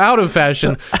and go out of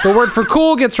fashion. The word for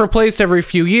cool gets replaced every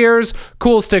few years.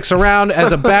 Cool sticks around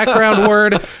as a background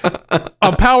word.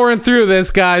 I'm powering through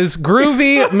this, guys.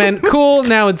 Groovy meant cool.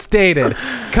 Now it's dated.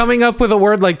 Coming up with a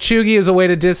word like cheugy is a way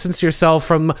to distance yourself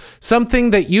from something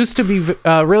that used to be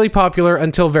really popular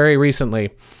until very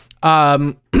recently.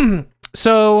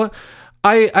 So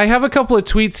I have a couple of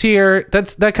tweets here.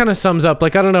 That kind of sums up.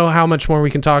 Like, I don't know how much more we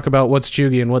can talk about what's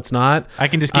cheugy and what's not. I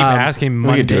can just keep asking.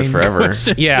 We could do it forever.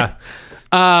 Yeah.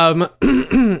 So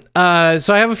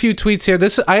I have a few tweets here.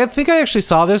 I think I actually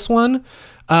saw this one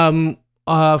from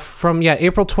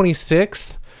April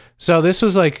 26th. So this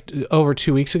was like over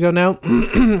 2 weeks ago now.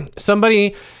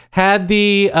 Somebody had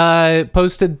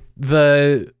posted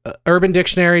the Urban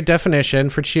Dictionary definition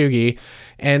for cheugy,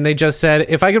 and they just said,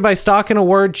 if I could buy stock in a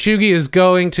word, cheugy is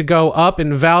going to go up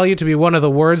in value to be one of the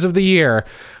words of the year.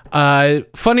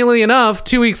 Funnily enough,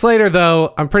 2 weeks later,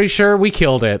 though, I'm pretty sure we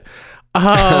killed it.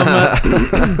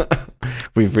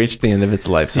 We've reached the end of its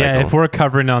life cycle. Yeah, if we're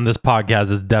covering on this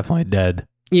podcast, it's definitely dead.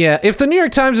 Yeah, if the New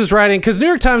York Times is writing, because New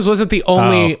York Times wasn't the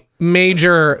only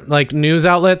major like news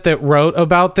outlet that wrote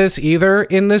about this either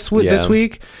in this week.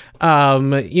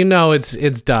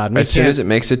 It's done. As soon as it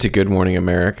makes it to Good Morning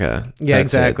America. Yeah,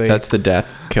 exactly. That's the death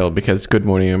kill, because Good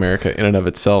Morning America in and of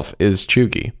itself is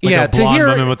cheugy. Like a blonde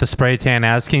woman with a spray tan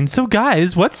asking, so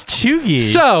guys, what's cheugy?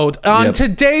 So on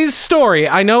today's story,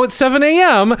 I know it's 7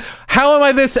 a.m. How am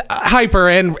I this hyper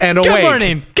and awake?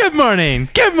 Good morning,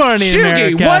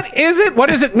 cheugy, America. what is it? What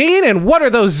does it mean? And what are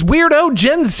those weirdo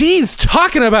Gen Zs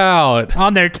talking about?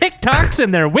 On their TikToks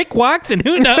and their Wikwalks and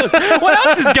who knows what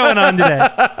else is going on today?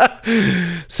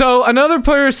 So another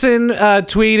person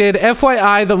tweeted,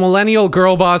 FYI, the millennial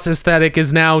girl boss aesthetic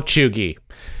is now cheugy.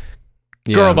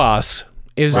 Yeah. Girl boss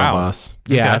is... Girl boss.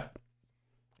 Yeah. Okay.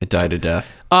 It died a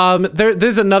death.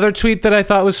 There's another tweet that I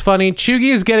thought was funny.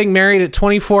 Cheugy is getting married at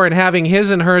 24 and having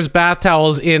his and hers bath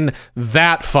towels in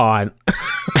that font.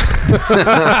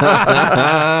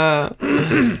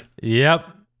 Yep.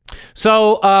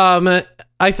 So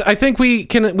I think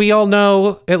we all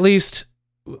know at least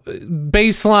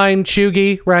baseline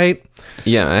cheugy, right?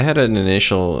 Yeah, I had an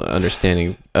initial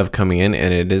understanding of coming in,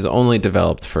 and it is only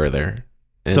developed further.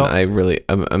 And so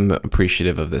I'm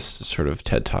appreciative of this sort of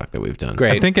TED Talk that we've done.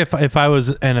 Great. I think if I was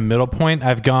in a middle point,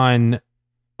 I've gone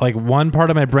like one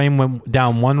part of my brain went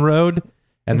down one road,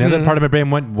 and the other part of my brain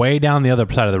went way down the other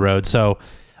side of the road. So,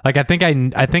 like, I think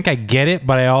I get it,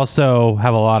 but I also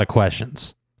have a lot of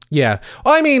questions. Yeah.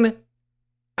 Well, I mean,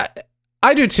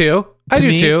 I do too.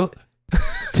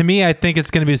 To me, I think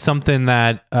it's going to be something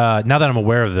that, now that I'm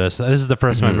aware of this is the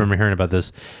first time I remember hearing about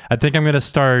this. I think I'm going to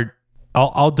start,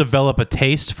 I'll develop a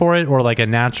taste for it, or like a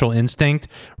natural instinct,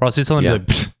 or I'll see something and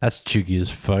be like, that's cheugy as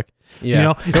fuck. Yeah. You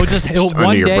know,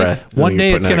 one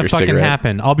day it's going to fucking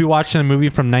happen. I'll be watching a movie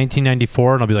from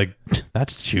 1994 and I'll be like,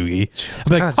 that's cheugy. I'll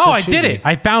be like, I did it.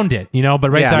 I found it, you know,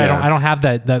 but there, I don't have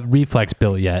that reflex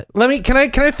built yet. Can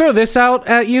I throw this out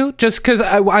at you? Just because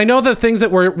I know the things that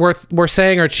we're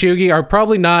saying are cheugy are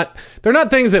probably not, they're not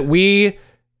things that we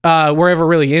were ever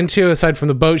really into, aside from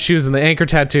the boat shoes and the anchor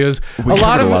tattoos. We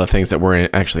covered a lot of things that we're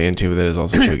actually into that is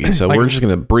also cheugy, so we're just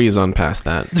going to breeze on past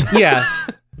that. Yeah.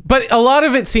 But a lot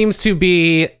of it seems to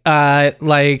be like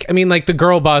the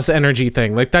girl boss energy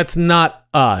thing. Like, that's not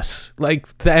us. Like,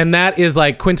 and that is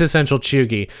like quintessential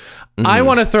cheugy. I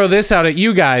want to throw this out at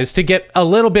you guys to get a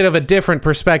little bit of a different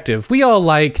perspective. We all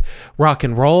like rock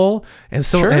and roll and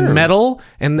and metal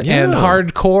and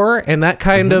hardcore and that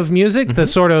kind of music, the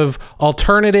sort of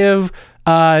alternative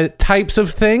types of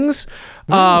things.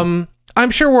 I'm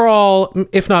sure we're all,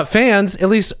 if not fans, at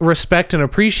least respect and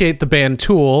appreciate the band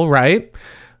Tool, right?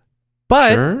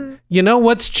 But you know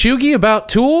what's cheugy about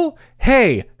Tool?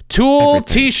 Hey, Tool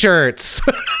t-shirts.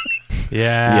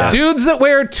 Yeah. Dudes that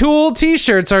wear Tool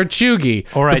t-shirts are cheugy.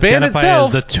 Or the band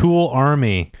itself, as the Tool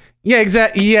Army. Yeah,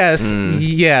 exactly. Yes.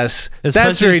 Yes.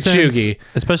 That's very cheugy.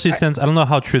 Especially since, I don't know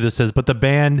how true this is, but the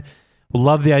band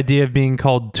love the idea of being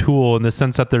called Tool in the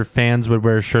sense that their fans would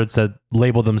wear shirts that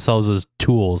label themselves as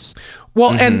tools.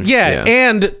 Well,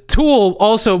 and Tool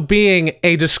also being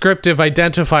a descriptive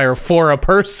identifier for a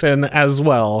person as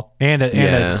well. And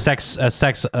a sex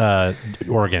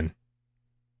organ.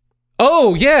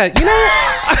 Oh, yeah. You know,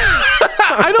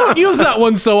 I don't use that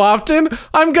one so often.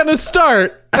 I'm going to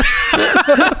start.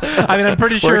 I mean, I'm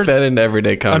pretty sure. Work that into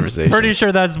everyday conversation. I'm pretty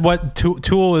sure that's what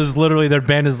Tool is literally, their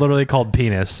band is literally called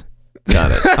Penis.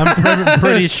 Got it. I'm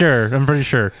pretty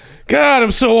sure. God,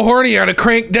 I'm so horny. I gotta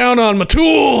crank down on my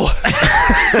tool.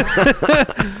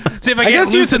 See if I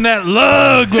can loosen that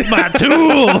lug with my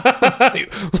tool.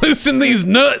 Loosen these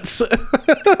nuts.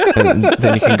 And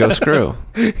then you can go screw.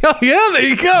 Oh yeah, there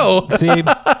you go. See,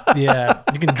 yeah,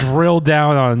 you can drill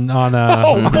down on.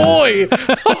 Oh boy.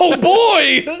 Oh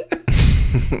boy.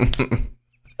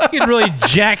 You can really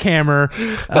jackhammer.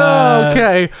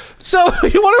 Okay. So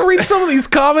you want to read some of these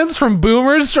comments from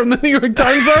boomers from the New York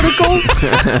Times article?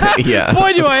 Yeah.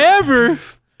 Boy, do I ever.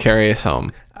 Carry us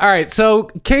home. All right. So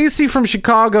Casey from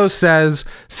Chicago says,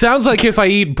 sounds like if I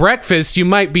eat breakfast, you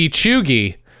might be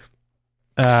chuggy.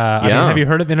 I mean, have you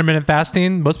heard of intermittent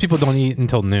fasting? Most people don't eat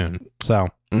until noon. So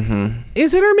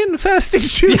Is intermittent fasting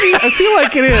chuggy? I feel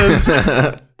like it is.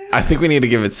 I think we need to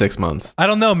give it 6 months. I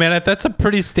don't know, man. That's a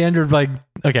pretty standard, like,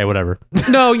 okay, whatever.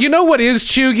 No, you know what is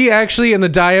chuggy actually in the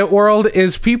diet world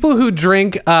is people who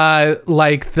drink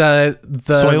like the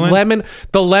Soylent?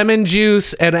 lemon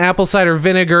juice and apple cider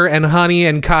vinegar and honey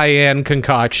and cayenne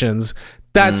concoctions.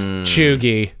 That's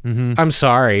chuggy. I'm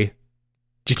sorry.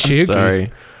 Chuggy.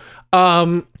 Sorry.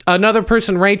 Another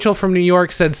person, Rachel from New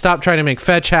York, said stop trying to make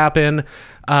fetch happen.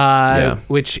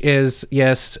 Which is,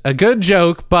 yes, a good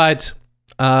joke, but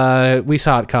we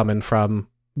saw it coming from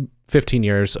 15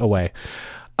 years away.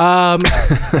 A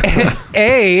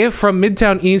from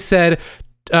Midtown East said,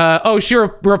 she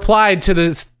replied to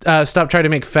the stop trying to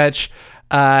make fetch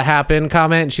happen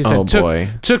comment. And she said,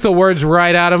 took the words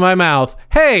right out of my mouth.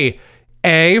 Hey,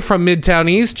 A from Midtown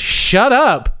East, shut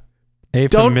up. A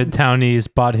from Midtown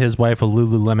East bought his wife a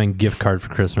Lululemon gift card for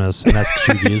Christmas, and that's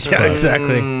chuggy as fuck. Yeah,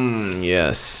 exactly.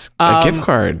 Yes. A gift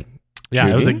card. Yeah,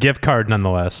 Chuggy? It was a gift card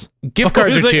nonetheless. Gift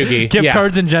cards are chuggy. Gift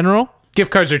cards in general? Gift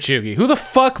cards are chuggy. Who the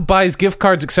fuck buys gift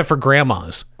cards except for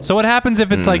grandmas? So what happens if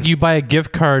it's like you buy a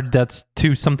gift card that's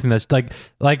to something that's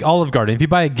like Olive Garden? If you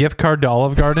buy a gift card to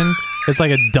Olive Garden, it's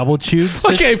like a double chug.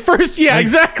 Okay, first,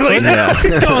 exactly.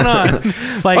 What's going on?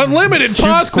 Like unlimited chug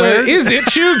pasta, squared? is it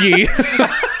chuggy?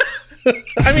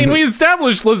 I mean, we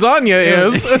established lasagna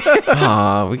is.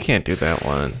 We can't do that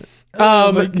one.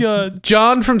 Oh my God.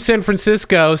 John from San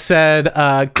Francisco said,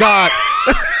 God.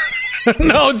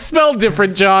 No, it's spelled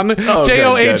different, John.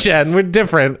 John. We're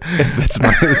different.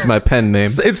 That's my pen name.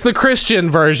 It's the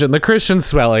Christian version, the Christian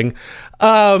spelling.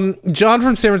 John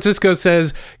from San Francisco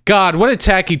says, God, what a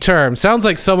tacky term. Sounds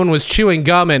like someone was chewing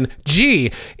gum and,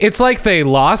 gee, it's like they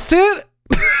lost it?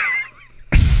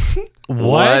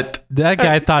 What? That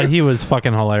guy thought he was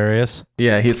fucking hilarious.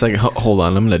 Yeah, he's like, hold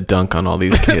on, I'm gonna dunk on all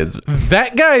these kids.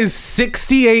 That guy's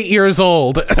 68 years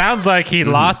old. Sounds like he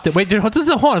lost it. Wait, dude, hold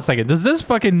on a second. Does this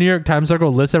fucking New York Times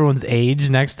article list everyone's age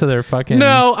next to their fucking...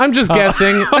 No, I'm just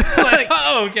guessing. I was like,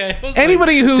 oh, okay.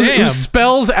 Anybody who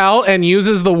spells out and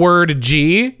uses the word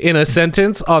G in a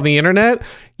sentence on the internet,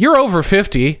 you're over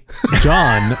 50.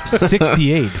 John,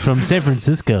 68, from San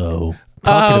Francisco.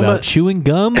 Talking about chewing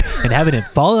gum and having it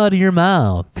fall out of your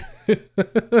mouth.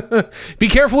 Be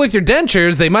careful with your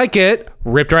dentures. They might get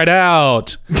ripped right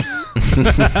out.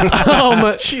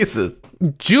 Jesus.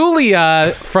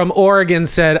 Julia from Oregon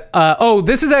said,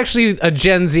 this is actually a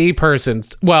Gen Z person.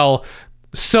 Well,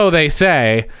 so they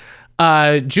say.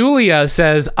 Julia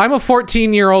says, I'm a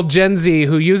 14-year-old Gen Z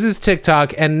who uses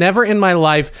TikTok and never in my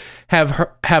life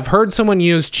have heard someone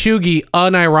use chuggy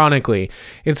unironically.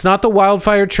 It's not the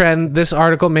wildfire trend this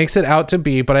article makes it out to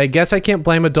be, but I guess I can't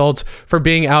blame adults for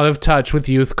being out of touch with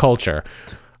youth culture.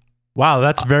 Wow,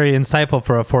 that's very insightful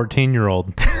for a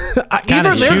 14-year-old.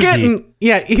 Either they're getting...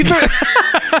 Yeah, either...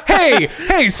 hey,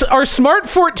 are smart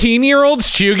 14-year-olds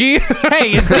chuggy?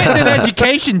 Hey, is getting an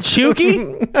education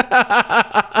chuggy?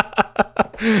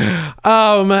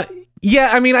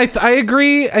 Yeah, I mean, I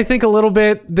agree. I think a little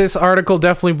bit. This article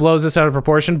definitely blows this out of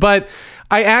proportion. But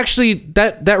I actually,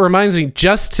 that reminds me,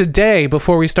 just today,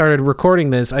 before we started recording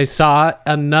this, I saw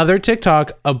another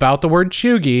TikTok about the word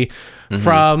chuggy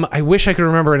from, I wish I could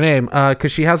remember her name,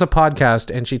 because she has a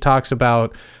podcast and she talks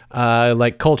about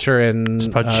like culture and... Just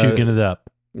about chugging it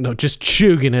up. No, just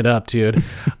chugging it up, dude.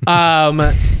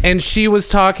 And she was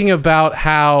talking about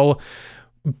how...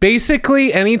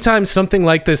 basically, anytime something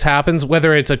like this happens,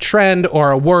 whether it's a trend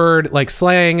or a word like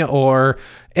slang or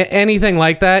anything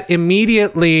like that,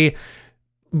 immediately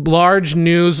large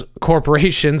news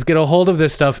corporations get a hold of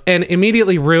this stuff and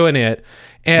immediately ruin it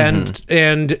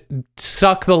and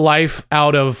suck the life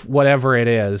out of whatever it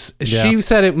is. Yeah. She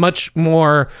said it much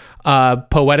more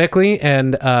poetically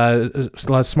and a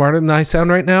lot smarter than I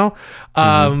sound right now.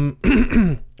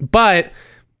 But...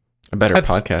 I bet her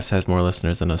podcast has more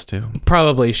listeners than us too.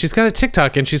 Probably. She's got a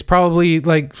TikTok and she's probably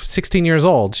like 16 years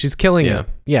old. She's killing it.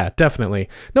 Yeah, definitely.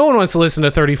 No one wants to listen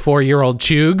to 34-year-old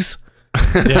chugs.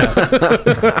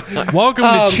 Welcome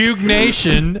to Chug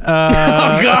Nation.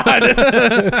 Oh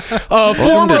God!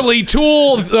 Formerly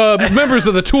Tool members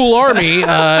of the Tool Army.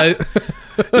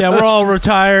 Yeah, we're all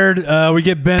retired. We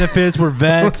get benefits. We're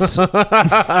vets.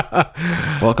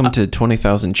 Welcome to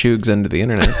 20,000 Chugs under the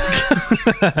internet.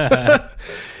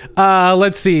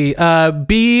 Let's see.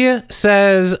 B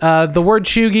says the word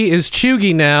chuggy is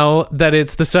chuggy now that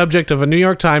it's the subject of a New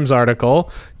York Times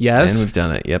article. Yes. And we've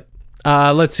done it. Yep.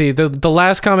 Let's see. The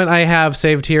last comment I have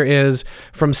saved here is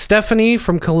from Stephanie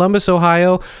from Columbus,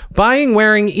 Ohio. Buying,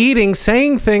 wearing, eating,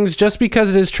 saying things just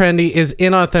because it is trendy is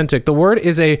inauthentic. The word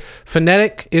is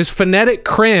phonetic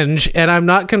cringe, and I'm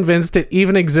not convinced it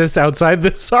even exists outside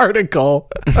this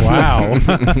article. Wow.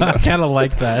 I kind of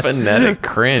like that. Phonetic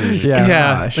cringe. Yeah,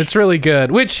 Gosh. it's really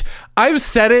good. Which I've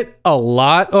said it a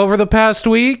lot over the past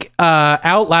week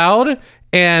out loud.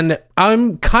 And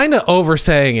I'm kind of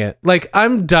oversaying it. Like,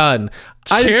 I'm done.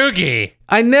 Chuggy.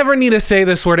 I never need to say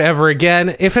this word ever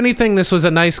again. If anything, this was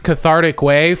a nice cathartic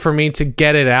way for me to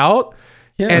get it out.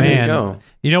 Yeah, and there you go.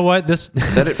 You know what?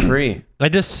 Set it free. I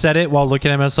just said it while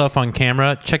looking at myself on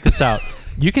camera. Check this out.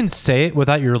 You can say it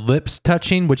without your lips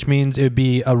touching, which means it would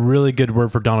be a really good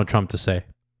word for Donald Trump to say.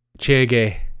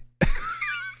 Chuggy.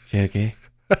 Chuggy.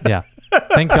 Yeah.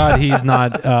 Thank God he's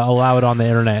not allowed on the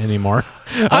internet anymore.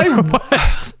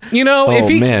 If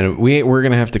he... man, we're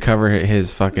going to have to cover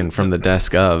his fucking from the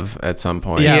desk of at some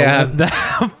point. Yeah.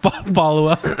 Follow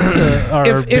up to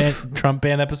our Trump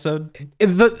ban episode.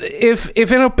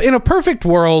 If in a perfect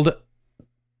world,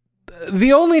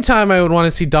 the only time I would want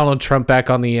to see Donald Trump back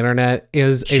on the internet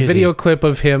is a video clip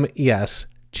of him. Yes.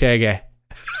 Chuggy.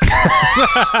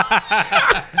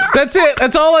 That's it.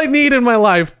 That's all I need in my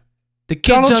life. The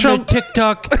kids Donald on Trump.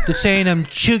 TikTok, they're saying I'm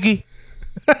chuggy.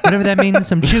 Whatever that means,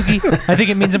 I'm chuggy. I think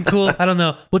it means I'm cool. I don't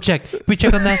know. We'll check. We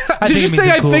check on that. Did you say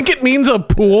I think it means a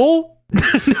pool?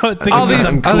 No, all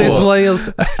these whales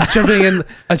jumping in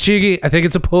a chuggy. I think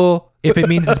it's a pool. If it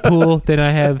means it's pool, then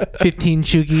I have 15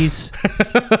 chuggies.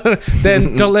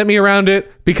 Then don't let me around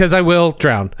it because I will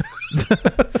drown.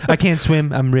 I can't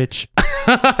swim. I'm rich.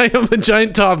 I am a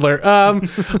giant toddler. All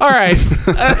right.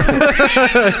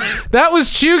 That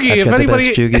was chuggy. If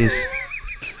anybody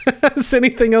has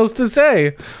anything else to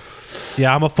say.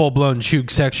 Yeah, I'm a full-blown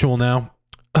chug sexual now.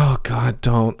 Oh, God,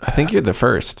 don't. I think you're the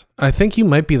first. I think you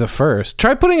might be the first.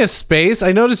 Try putting a space.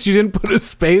 I noticed you didn't put a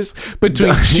space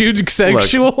between chug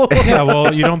sexual. Yeah,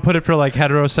 well, you don't put it for like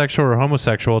heterosexual or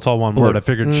homosexual. It's all one word. I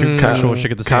figured chug sexual should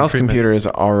get the same Kyle's treatment. computer is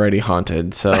already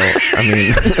haunted, so, I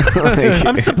mean...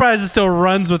 I'm surprised it still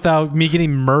runs without me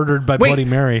getting murdered by Bloody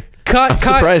Mary. I'm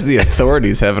surprised the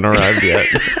authorities haven't arrived yet.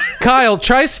 Kyle,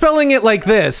 try spelling it like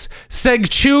this.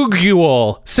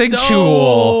 Segchugual.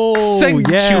 Segchugual.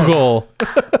 Segchugual.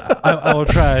 I will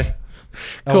try.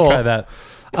 I will try that.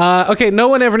 Okay, no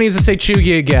one ever needs to say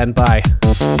chuggy again. Bye.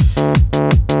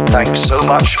 Thanks so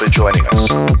much for joining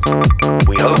us.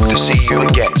 We hope to see you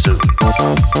again soon.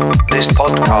 This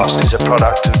podcast is a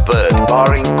product of Bird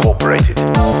Bar Incorporated.